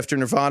released after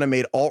Nirvana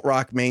made alt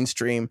rock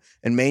mainstream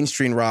and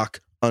mainstream rock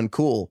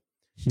uncool.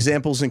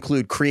 Examples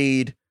include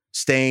Creed,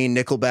 Stain,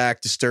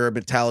 Nickelback, Disturbed,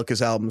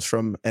 Metallica's albums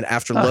from and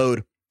after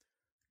Load.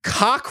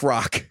 Cock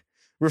rock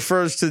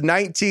refers to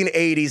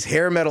 1980s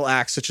hair metal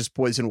acts such as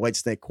Poison,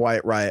 Whitesnake,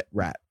 Quiet Riot,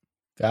 Rat.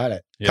 Got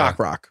it. Yeah. Cock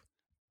rock.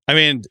 I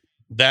mean,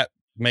 that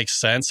makes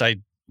sense. I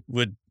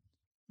would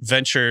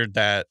venture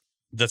that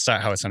that's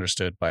not how it's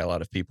understood by a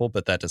lot of people,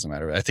 but that doesn't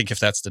matter. I think if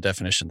that's the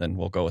definition, then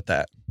we'll go with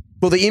that.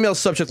 Well, the email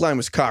subject line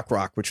was cock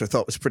rock, which I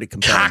thought was pretty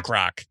compelling. Cock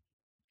rock.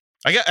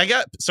 I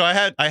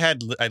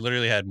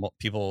literally had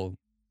people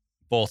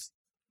both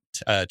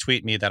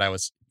tweet me that I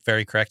was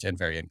very correct and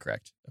very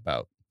incorrect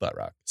about butt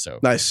rock. So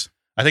nice.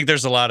 I think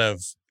there's a lot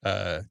of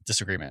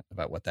disagreement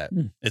about what that.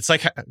 It's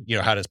like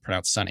how to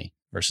pronounce Sonny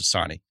versus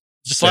Sonny.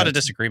 Just a lot of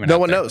disagreement. No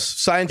one knows.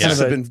 Scientists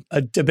have been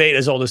a debate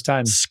as old as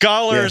time.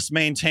 Scholars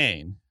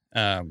maintain.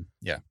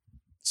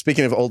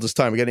 Speaking of oldest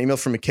time, we got an email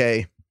from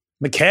McKay.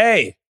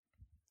 McKay.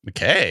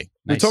 Nice.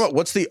 We're talking about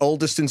what's the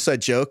oldest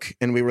inside joke,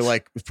 and we were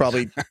like, it was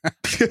probably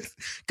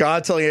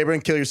God telling Abraham,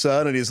 kill your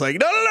son, and he's like,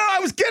 no, I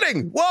was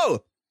kidding.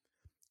 Whoa.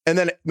 And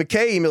then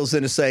McKay emails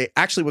in to say,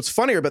 actually, what's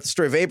funnier about the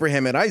story of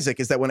Abraham and Isaac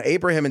is that when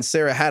Abraham and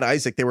Sarah had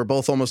Isaac, they were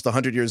both almost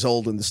 100 years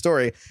old in the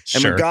story.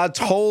 And when God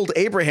told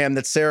Abraham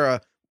that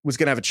Sarah was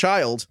going to have a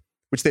child,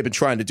 which they've been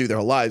trying to do their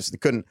whole lives, they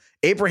couldn't,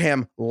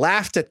 Abraham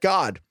laughed at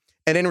God.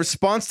 And in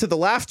response to the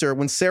laughter,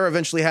 when Sarah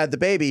eventually had the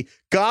baby,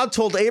 God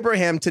told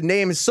Abraham to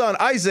name his son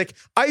Isaac.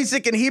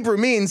 Isaac in Hebrew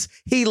means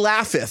he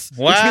laugheth,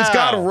 which means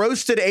God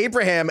roasted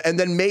Abraham and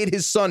then made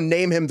his son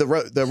name him the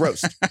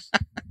roast.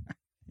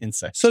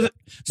 Inside. So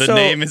the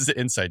name is the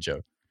inside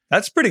joke.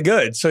 That's pretty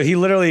good. So he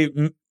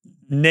literally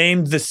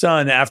named the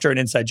son after an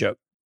inside joke.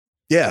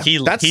 Yeah. He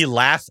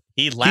laugheth.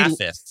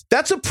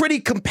 That's a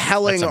pretty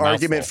compelling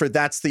argument for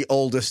that's the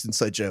oldest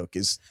inside joke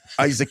is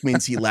Isaac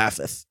means he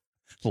laugheth.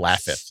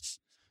 Laugheth.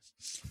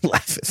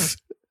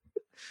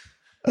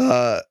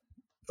 Oh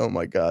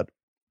my God.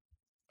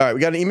 All right. We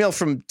got an email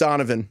from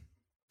Donovan.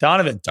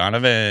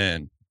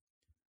 Donovan.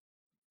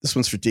 This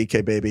one's for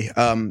DK, baby.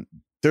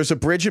 There's a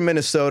bridge in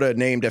Minnesota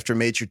named after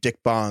Major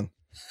Dick Bong.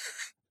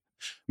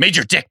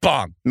 Major Dick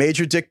Bong.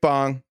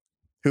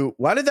 Who,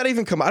 why did that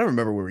even come? I don't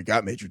remember where we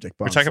got Major Dick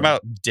Bong. We're talking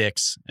about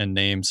dicks and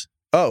names.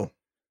 Oh,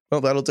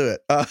 well, that'll do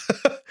it.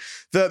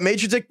 The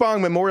Major Dick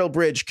Bong Memorial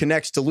Bridge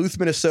connects Duluth,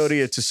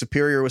 Minnesota to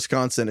Superior,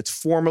 Wisconsin. It's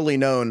formerly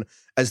known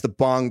as the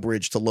Bong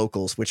Bridge to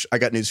locals, which I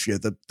got news for you.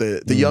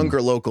 The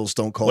younger locals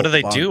don't call it. What do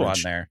they Bong do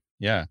Bridge. on there?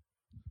 Yeah.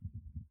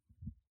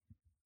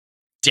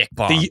 Dick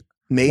Bong.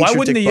 Why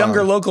wouldn't the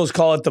younger locals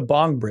call it the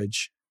Bong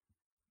Bridge?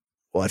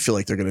 Well, I feel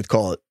like they're going to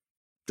call it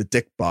the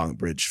Dick Bong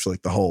Bridge for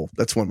like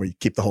that's one where you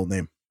keep the whole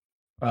name.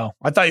 Well,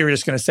 I thought you were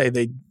just going to say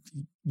they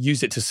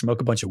use it to smoke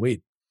a bunch of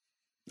weed.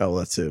 Oh, well,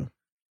 that too.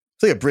 I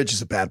think a bridge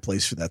is a bad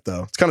place for that,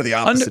 though. It's kind of the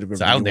opposite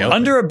of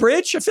under a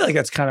bridge. I feel like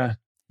that's kind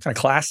of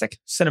classic,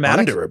 cinematic.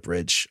 Under a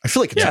bridge. I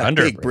feel like it's a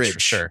big bridge. For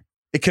sure.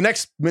 It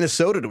connects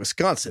Minnesota to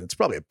Wisconsin. It's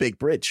probably a big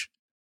bridge.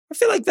 I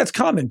feel like that's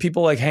common.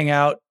 People like hang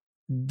out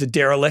the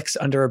derelicts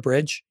under a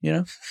bridge, you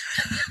know?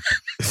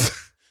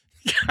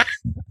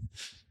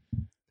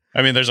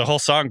 I mean, there's a whole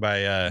song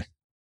by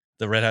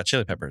the Red Hot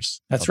Chili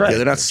Peppers. That's right. Yeah,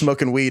 they're not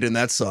smoking weed in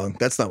that song.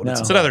 That's not what it's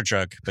about. It's another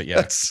drug, but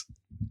yeah.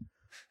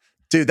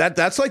 Dude,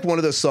 that's like one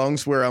of those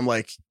songs where I'm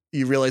like,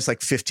 you realize like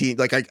 15,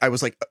 like I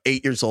was like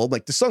 8 years old.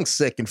 Like, the song's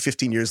sick, and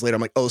 15 years later,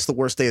 I'm like, oh, it's the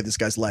worst day of this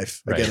guy's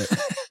life. I get it.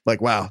 Like,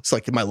 wow, it's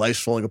like my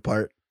life's falling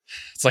apart.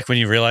 It's like when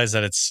you realize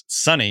that it's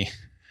Sunny,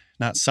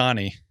 not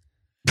Sonny.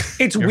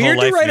 It's weird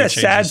to write a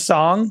sad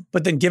song,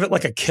 but then give it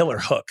like a killer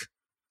hook.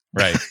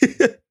 Right.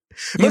 It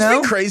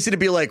must be crazy to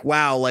be like,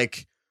 wow,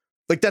 like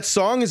that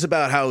song is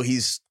about how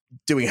he's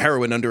doing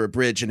heroin under a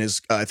bridge, and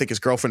I think his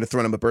girlfriend had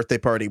thrown him a birthday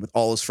party with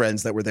all his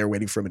friends that were there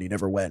waiting for him, and he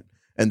never went.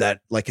 And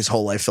that like his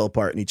whole life fell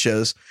apart, and he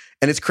chose.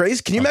 And it's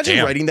crazy. Can you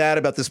imagine writing that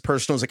about this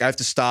person who's like, I have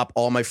to stop,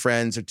 all my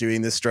friends are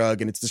doing this drug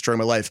and it's destroying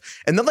my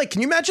life. And then like,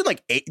 can you imagine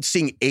like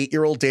seeing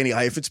 8-year-old Danny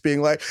Heifetz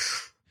being like,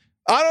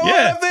 I don't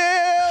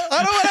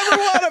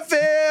ever want to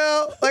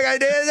feel like I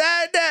did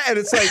that. And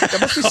it's like, that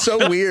must be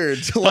so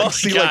weird to like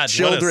see like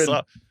children.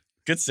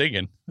 Good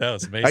singing. That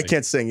was amazing. I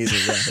can't sing either.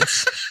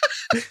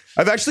 Yeah.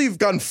 I've actually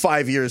gone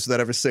 5 years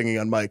without ever singing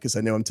on mic because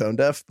I know I'm tone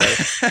deaf. But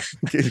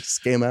it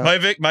just came out.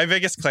 My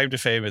biggest claim to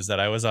fame is that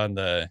I was on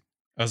the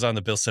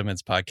Bill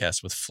Simmons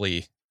podcast with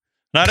Flea.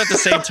 Not at the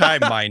same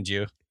time, mind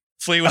you.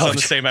 Flea was on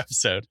the same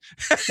episode.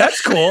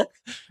 That's cool.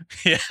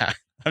 Yeah.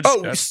 I'm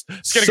just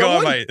gonna go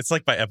on it's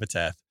like my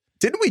epitaph.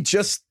 Didn't we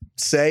just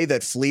say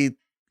that Flea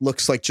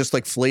looks like just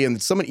like Flea?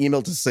 And someone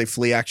emailed to say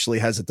Flea actually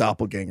has a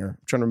doppelganger. I'm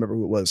trying to remember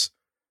who it was.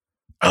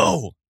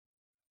 Oh,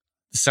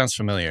 this sounds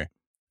familiar.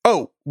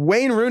 Oh,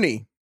 Wayne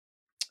Rooney.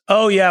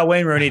 Oh yeah,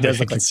 Wayne Rooney does I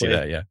look can like see Flea.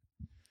 that. Yeah.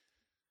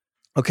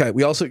 Okay,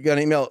 we also got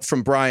an email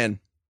from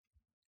Brian.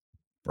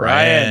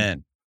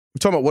 Brian. We're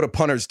talking about what do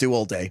punters do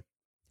all day.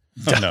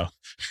 Oh no.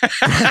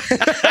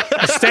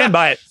 Stand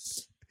by it.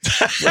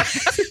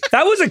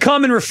 That was a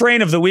common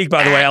refrain of the week,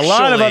 by the way. A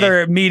lot of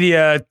other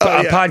media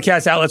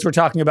podcast outlets were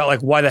talking about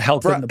like, why the hell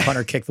couldn't the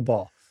punter kick the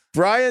ball?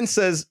 Brian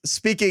says,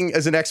 speaking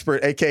as an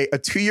expert, aka a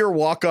 2-year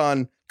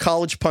walk-on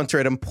college punter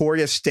at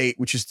Emporia State,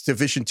 which is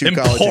Division II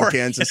college in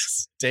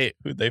Kansas. State,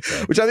 who'd they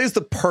play? Which I think is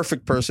the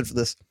perfect person for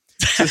this.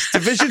 Says,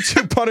 Division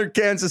II punter,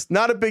 Kansas,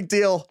 not a big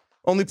deal.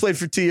 Only played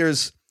for 2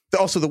 years.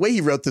 Also, the way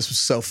he wrote this was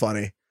so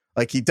funny.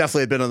 Like, he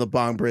definitely had been on the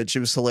Bong Bridge. It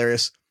was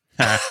hilarious.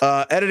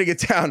 Editing it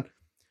down.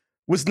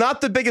 Was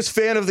not the biggest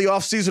fan of the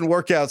off-season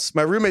workouts.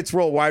 My roommates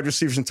were all wide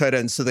receivers and tight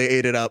ends, so they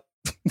ate it up,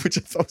 which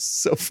I thought was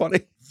so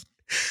funny.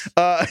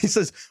 He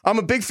says, I'm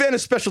a big fan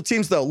of special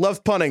teams, though.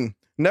 Love punting.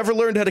 Never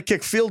learned how to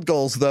kick field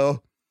goals,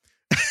 though.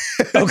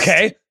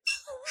 Okay.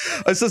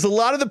 It says a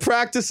lot of the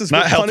practices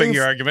not helping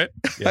your argument.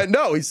 Yeah.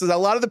 No, he says a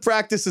lot of the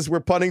practices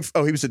we're punting.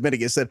 Oh, he was admitting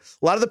it. He said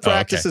a lot of the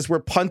practices we're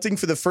punting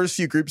for the first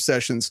few group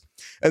sessions,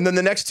 and then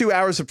the next 2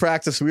 hours of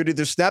practice we would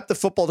either snap the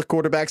football to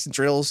quarterbacks and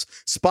drills,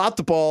 spot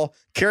the ball,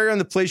 carry on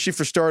the play sheet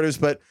for starters.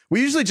 But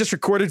we usually just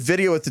recorded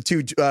video with the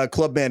two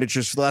club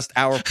managers for the last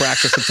hour of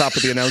practice on top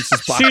of the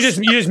announcer's box.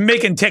 So you're just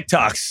making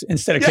TikToks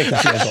instead of kicking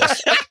field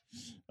goals.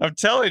 I'm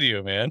telling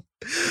you, man.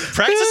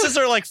 Practices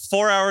are like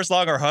 4 hours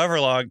long or however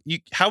long.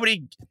 How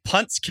many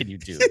punts can you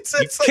do?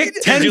 It's kick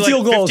 10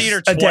 field goals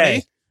a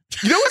day.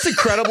 You know what's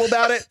incredible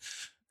about it?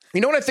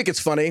 You know what I think it's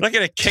funny? I'm not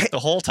going to kick the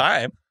whole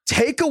time.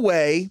 Take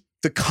away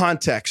the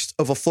context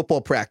of a football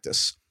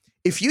practice.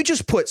 If you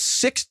just put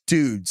 6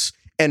 dudes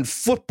and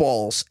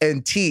footballs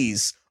and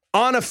tees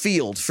on a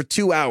field for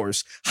 2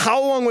 hours,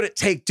 how long would it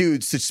take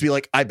dudes to just be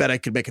like, I bet I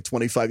could make a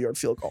 25-yard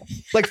field goal?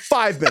 Like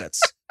 5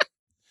 minutes.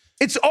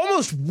 It's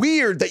almost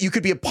weird that you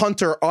could be a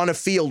punter on a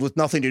field with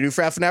nothing to do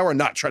for half an hour and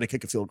not try to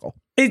kick a field goal.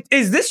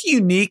 Is this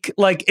unique?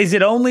 Like, is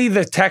it only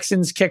the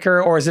Texans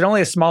kicker, or is it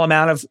only a small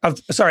amount is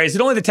it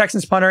only the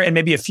Texans punter and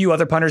maybe a few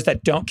other punters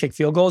that don't kick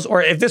field goals?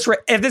 Or if this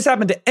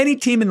happened to any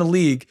team in the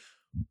league,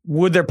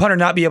 would their punter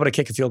not be able to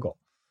kick a field goal?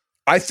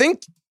 I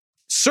think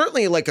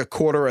certainly like a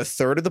quarter or a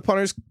third of the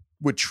punters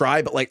would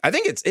try, but like, I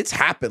think it's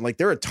happened. Like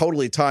there are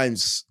totally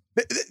times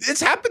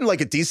it's happened like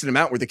a decent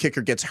amount where the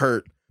kicker gets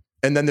hurt.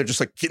 And then they're just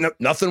like,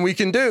 nothing we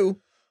can do.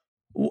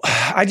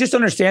 I just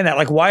understand that.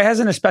 Like, why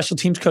hasn't a special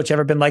teams coach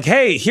ever been like,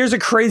 hey, here's a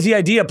crazy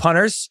idea,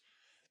 punters.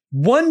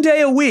 1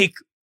 day a week,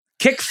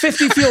 kick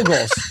 50 field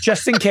goals,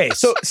 just in case.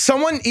 So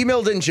someone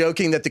emailed in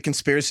joking that the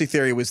conspiracy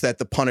theory was that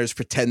the punters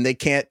pretend they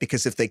can't,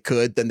 because if they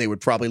could, then they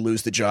would probably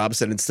lose the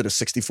jobs. And instead of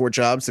 64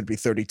 jobs, it'd be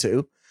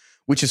 32,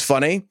 which is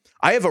funny.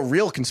 I have a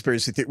real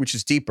conspiracy theory, which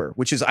is deeper,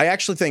 which is I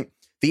actually think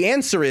the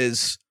answer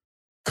is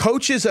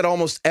coaches at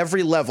almost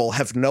every level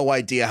have no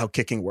idea how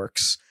kicking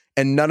works,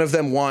 and none of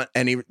them want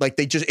any, like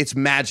it's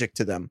magic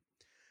to them.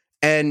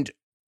 And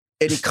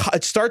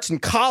it starts in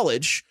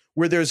college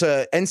where there's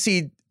a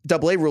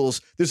NCAA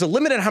rules. There's a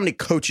limit on how many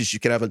coaches you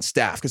can have on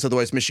staff, because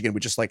otherwise Michigan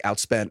would just like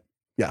outspend.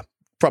 Yeah,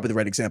 probably the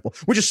right example.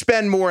 Would just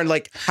spend more and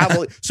like have,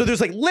 so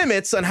there's like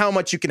limits on how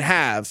much you can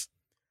have.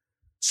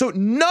 So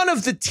none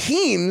of the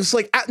teams,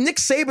 like Nick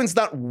Saban's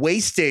not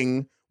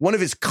wasting one of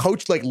his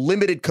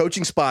limited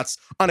coaching spots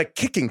on a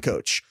kicking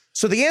coach.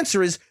 So the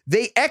answer is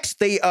they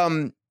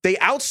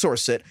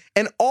outsource it,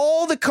 and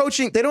all the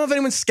coaching, they don't have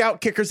anyone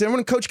scout kickers, they don't have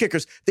anyone coach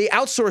kickers. They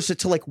outsource it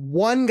to like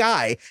one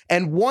guy,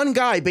 and one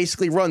guy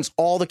basically runs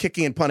all the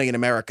kicking and punting in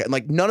America. And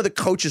like none of the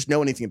coaches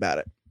know anything about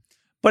it.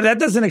 But that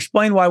doesn't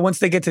explain why once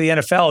they get to the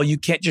NFL, you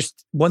can't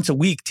just once a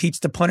week teach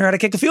the punter how to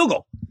kick a field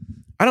goal.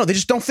 I don't know. They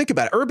just don't think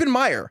about it. Urban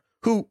Meyer,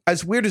 who,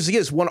 as weird as he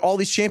is, won all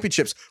these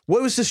championships.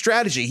 What was his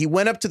strategy? He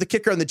went up to the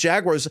kicker on the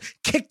Jaguars,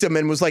 kicked him,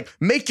 and was like,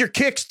 make your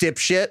kicks,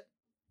 dipshit.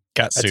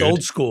 Got sued. That's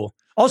old school.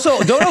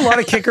 Also, don't a lot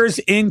of kickers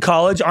in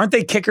college, aren't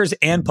they kickers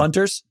and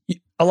punters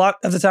a lot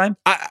of the time?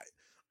 I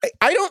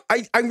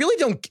really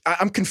don't.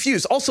 I'm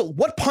confused. Also,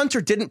 what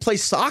punter didn't play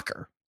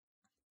soccer?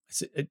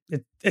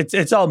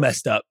 It's all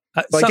messed up.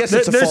 Well, I guess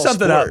there's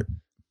something sport. up.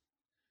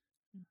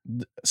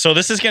 So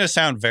this is going to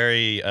sound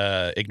very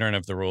ignorant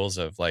of the rules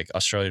of like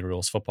Australian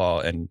rules football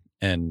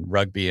and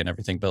rugby and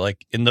everything. But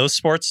like in those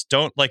sports,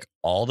 don't like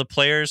all the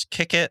players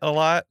kick it a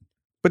lot?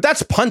 But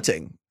that's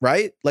punting,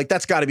 right? Like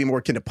that's got to be more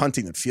akin to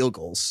punting than field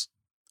goals.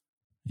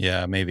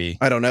 Yeah, maybe.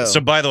 I don't know. So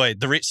by the way,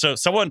 so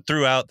someone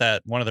threw out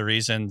that one of the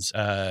reasons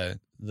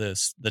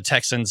the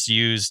Texans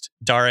used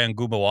Dare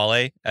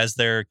Ngubawale as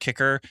their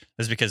kicker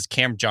is because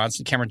Cameron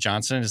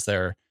Johnson is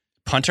their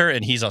punter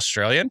and he's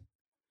Australian.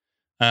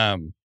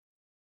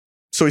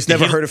 So he's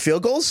never heard of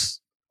field goals?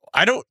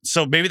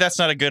 So maybe that's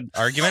not a good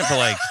argument, but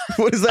like,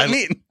 what does that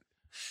mean?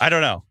 I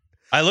don't know.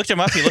 I looked him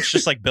up. He looks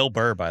just like Bill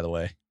Burr, by the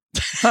way.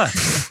 Huh.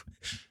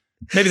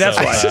 Maybe that's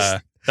So,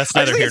 why. that's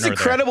I neither think here it's nor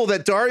incredible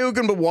that Dario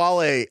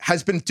Ogunbowale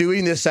has been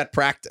doing this at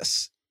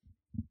practice,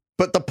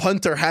 but the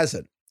punter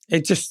hasn't.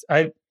 It just,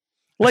 there.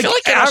 I feel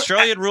like in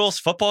Australian rules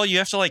football, you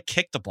have to like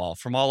kick the ball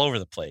from all over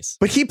the place.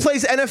 But he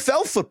plays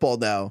NFL football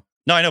now.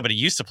 No, I know, but he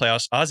used to play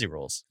Aussie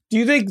rules. Do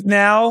you think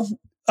now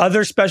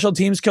other special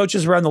teams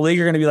coaches around the league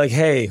are going to be like,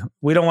 "Hey,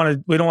 we don't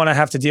want to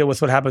have to deal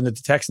with what happened to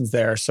the Texans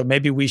there, so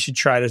maybe we should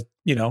try to,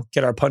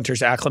 get our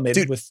punters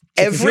acclimated with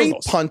every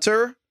field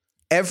goals."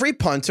 Every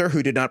punter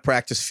who did not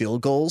practice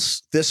field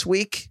goals this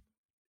week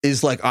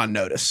is like on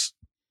notice.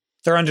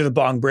 They're under the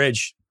Bong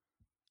Bridge.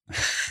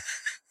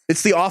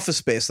 It's the Office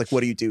Space. Like,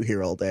 what do you do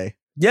here all day?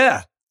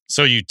 Yeah.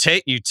 So you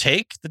take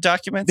the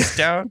documents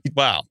down?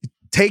 Wow.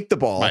 Take the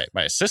ball.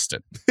 My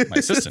assistant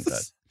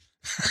does.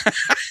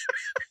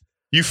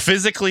 You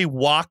physically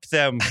walk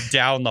them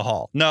down the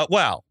hall. No,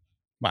 well,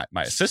 my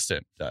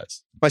assistant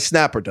does. My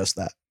snapper does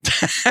that.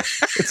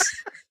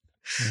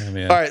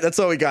 Yeah, all right, that's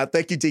all we got.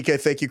 Thank you, DK.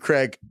 Thank you,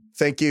 Craig.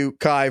 Thank you,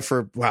 Kai,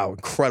 for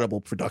incredible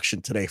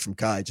production today from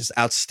Kai. Just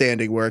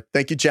outstanding work.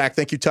 Thank you, Jack.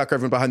 Thank you, Tucker,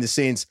 everyone behind the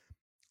scenes.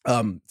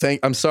 I'm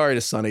sorry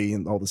to Sonny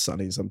and all the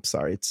Sonnies. I'm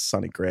sorry. It's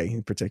Sonny Gray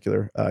in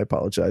particular. I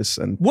apologize.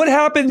 And what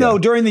happened though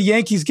during the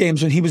Yankees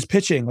games when he was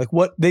pitching? Like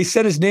what they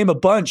said his name a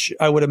bunch,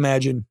 I would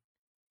imagine.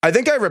 I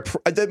think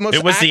the most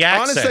it was the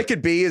honest accent. I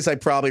could be is I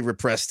probably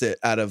repressed it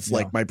out of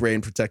like my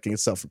brain protecting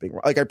itself from being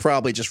wrong. Like I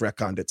probably just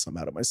retconned it some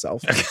out of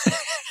myself.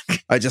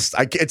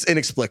 It's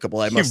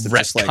inexplicable. I must have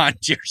just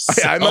retconned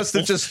yourself. I must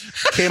have just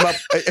came up.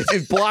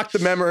 It blocked the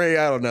memory.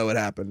 I don't know what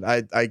happened.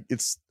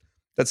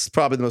 That's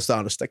probably the most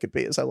honest I could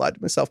be is I lied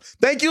to myself.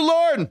 Thank you,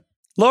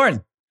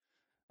 Lauren.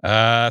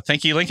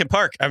 Thank you, Linkin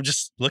Park. I'm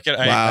just looking.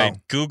 Wow. I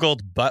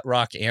Googled butt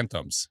rock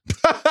anthems.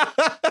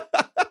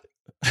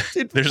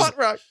 Dude, butt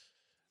rock.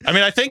 I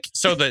mean, I think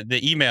so. The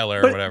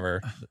emailer or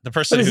whatever, the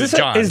person who's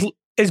John.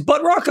 Is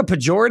butt rock a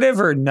pejorative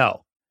or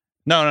no?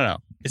 No.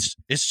 It's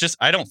just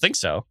I don't think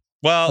so.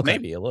 Well,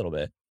 maybe a little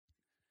bit.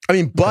 I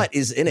mean, butt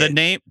is in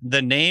it.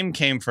 The name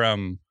came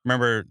from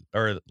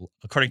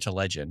according to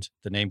legend,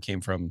 the name came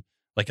from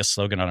like a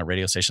slogan on a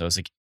radio station that was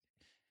like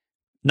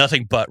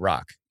nothing but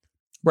rock.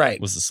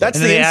 Right. Was the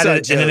slogan. And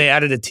then they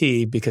added a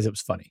T because it was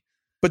funny.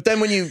 But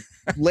then when you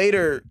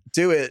later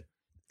do it,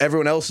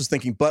 everyone else is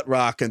thinking butt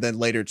rock, and then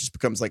later it just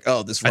becomes like,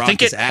 oh, this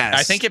rock is ass.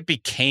 I think it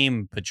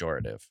became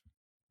pejorative.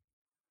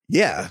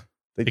 Yeah.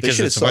 Because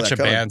it's a bunch of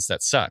bands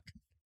that suck.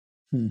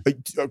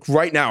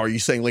 Right now, are you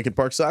saying Linkin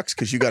Park sucks?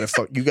 Because you got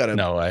to.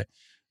 No,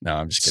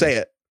 I'm just kidding. Say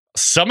it.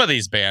 Some of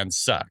these bands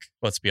suck.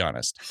 Let's be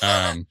honest.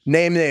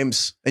 Name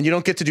names, and you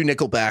don't get to do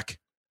Nickelback.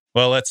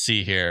 Well, let's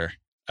see here.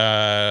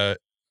 I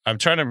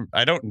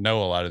don't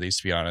know a lot of these,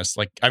 to be honest.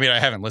 Like, I mean, I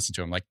haven't listened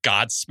to them. Like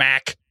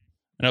Godsmack.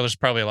 I know there's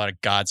probably a lot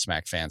of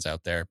Godsmack fans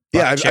out there.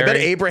 Yeah, I bet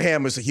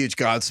Abraham was a huge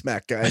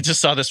Godsmack guy. I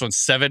just saw this one,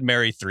 7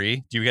 Mary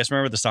 3. Do you guys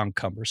remember the song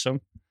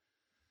Cumbersome?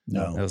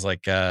 No. It was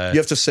like you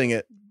have to sing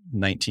it.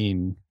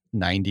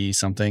 1990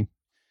 something.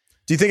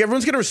 Do you think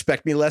everyone's going to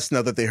respect me less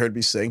now that they heard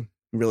me sing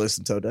and realize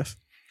I'm toe deaf?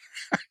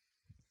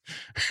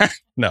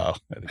 No.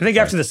 I think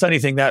after the Sunny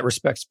thing, that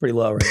respect's pretty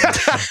low right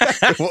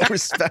now. What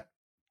respect?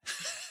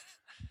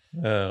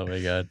 Oh my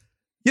God.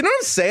 You know what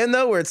I'm saying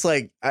though, where it's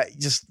like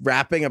just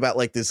rapping about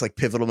like this like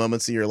pivotal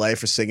moments of your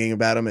life or singing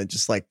about them, and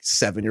just like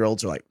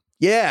 7-year-olds are like,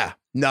 yeah,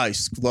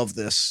 nice, love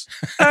this.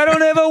 I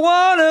don't ever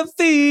want to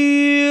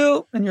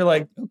feel, and you're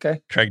like,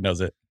 okay. Craig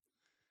knows it.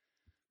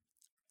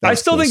 I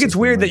still think it's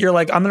weird that you're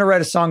like, I'm going to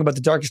write a song about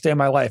the darkest day of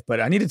my life, but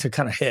I need it to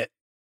kind of hit.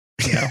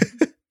 You know,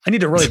 I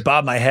need to really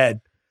bob my head.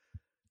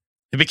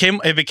 It became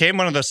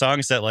one of the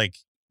songs that like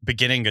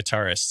beginning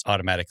guitarists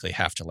automatically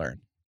have to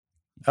learn.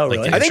 Oh, like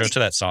really? the intro to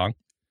that song.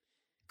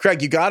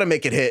 Craig, you got to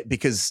make it hit,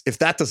 because if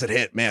that doesn't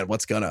hit, man,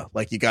 what's gonna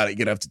like? You're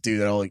gonna have to do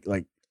that all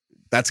like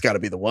that's got to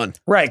be the one,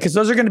 right? Because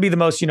those are going to be the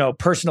most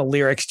personal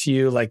lyrics to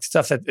you, like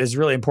stuff that is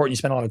really important. You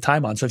spend a lot of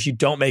time on. So if you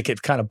don't make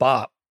it kind of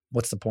bop,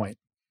 what's the point?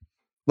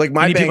 Like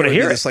my banger would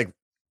be this,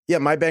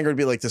 my banger would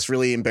be like this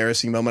really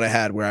embarrassing moment I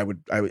had where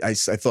I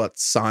thought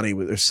Sonny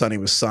was Sonny,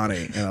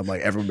 and I'm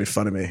like, everyone made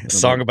fun of me. A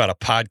song about a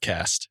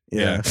podcast.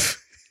 Yeah.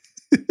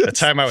 The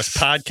time I was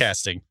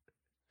podcasting.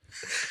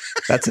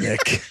 That's an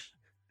ick.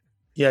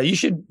 Yeah, you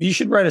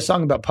should write a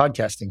song about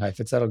podcasting,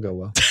 Heifetz. That'll go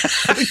well.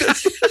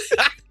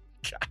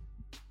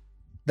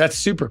 That's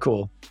super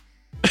cool.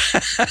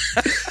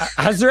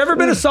 Has there ever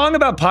been a song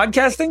about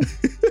podcasting?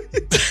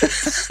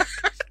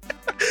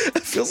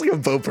 It feels like a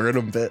Bo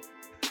Burnham bit.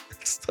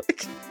 It's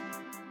like,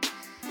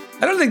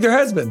 I don't think there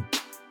has been.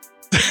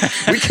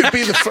 We could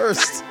be the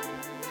first.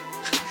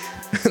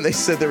 And they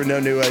said there were no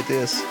new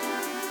ideas.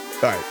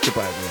 All right,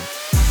 goodbye, everyone.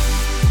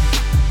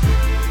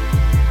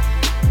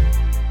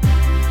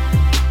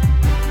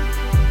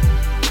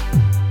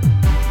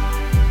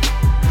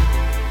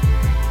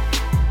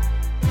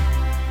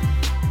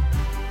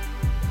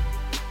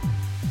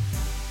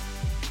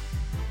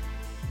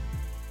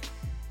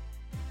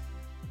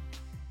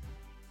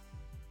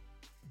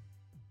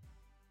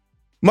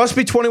 Must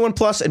be 21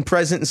 plus and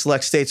present in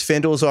select states.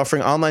 FanDuel is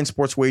offering online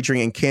sports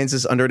wagering in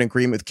Kansas under an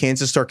agreement with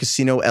Kansas Star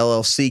Casino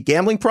LLC.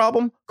 Gambling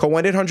problem? Call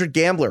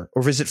 1-800-GAMBLER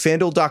or visit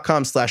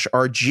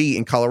FanDuel.com/RG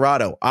in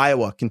Colorado,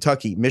 Iowa,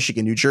 Kentucky,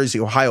 Michigan, New Jersey,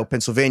 Ohio,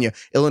 Pennsylvania,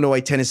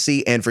 Illinois,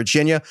 Tennessee, and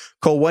Virginia.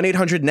 Call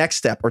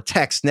 1-800-NEXT-STEP or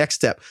text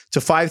NEXT-STEP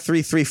to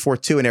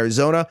 53342 in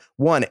Arizona,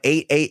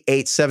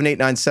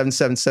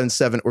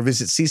 1-888-789-7777 or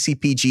visit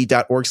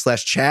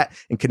ccpg.org/chat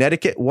in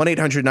Connecticut,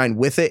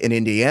 1-800-9-WITH-IT in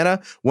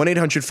Indiana,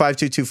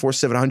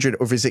 1-800-522-4700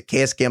 or visit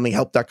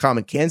chaosgamblinghelp.com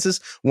in Kansas,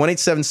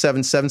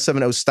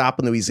 1-877-770-STOP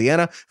in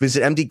Louisiana,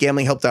 visit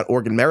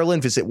mdgamblinghelp.org in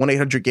Maryland, visit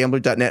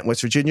 1-800-GAMBLER.net in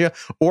West Virginia,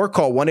 or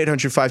call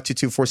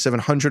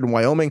 1-800-522-4700 in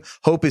Wyoming.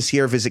 Hope is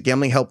here. Visit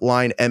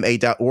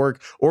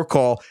gamblinghelplinema.org or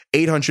call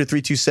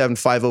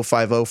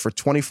 800-327-5050 for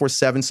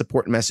 24/7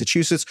 support in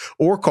Massachusetts,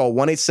 or call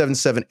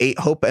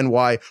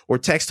 1-877-8-HOPE-NY or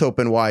text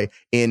HOPE-NY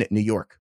in New York.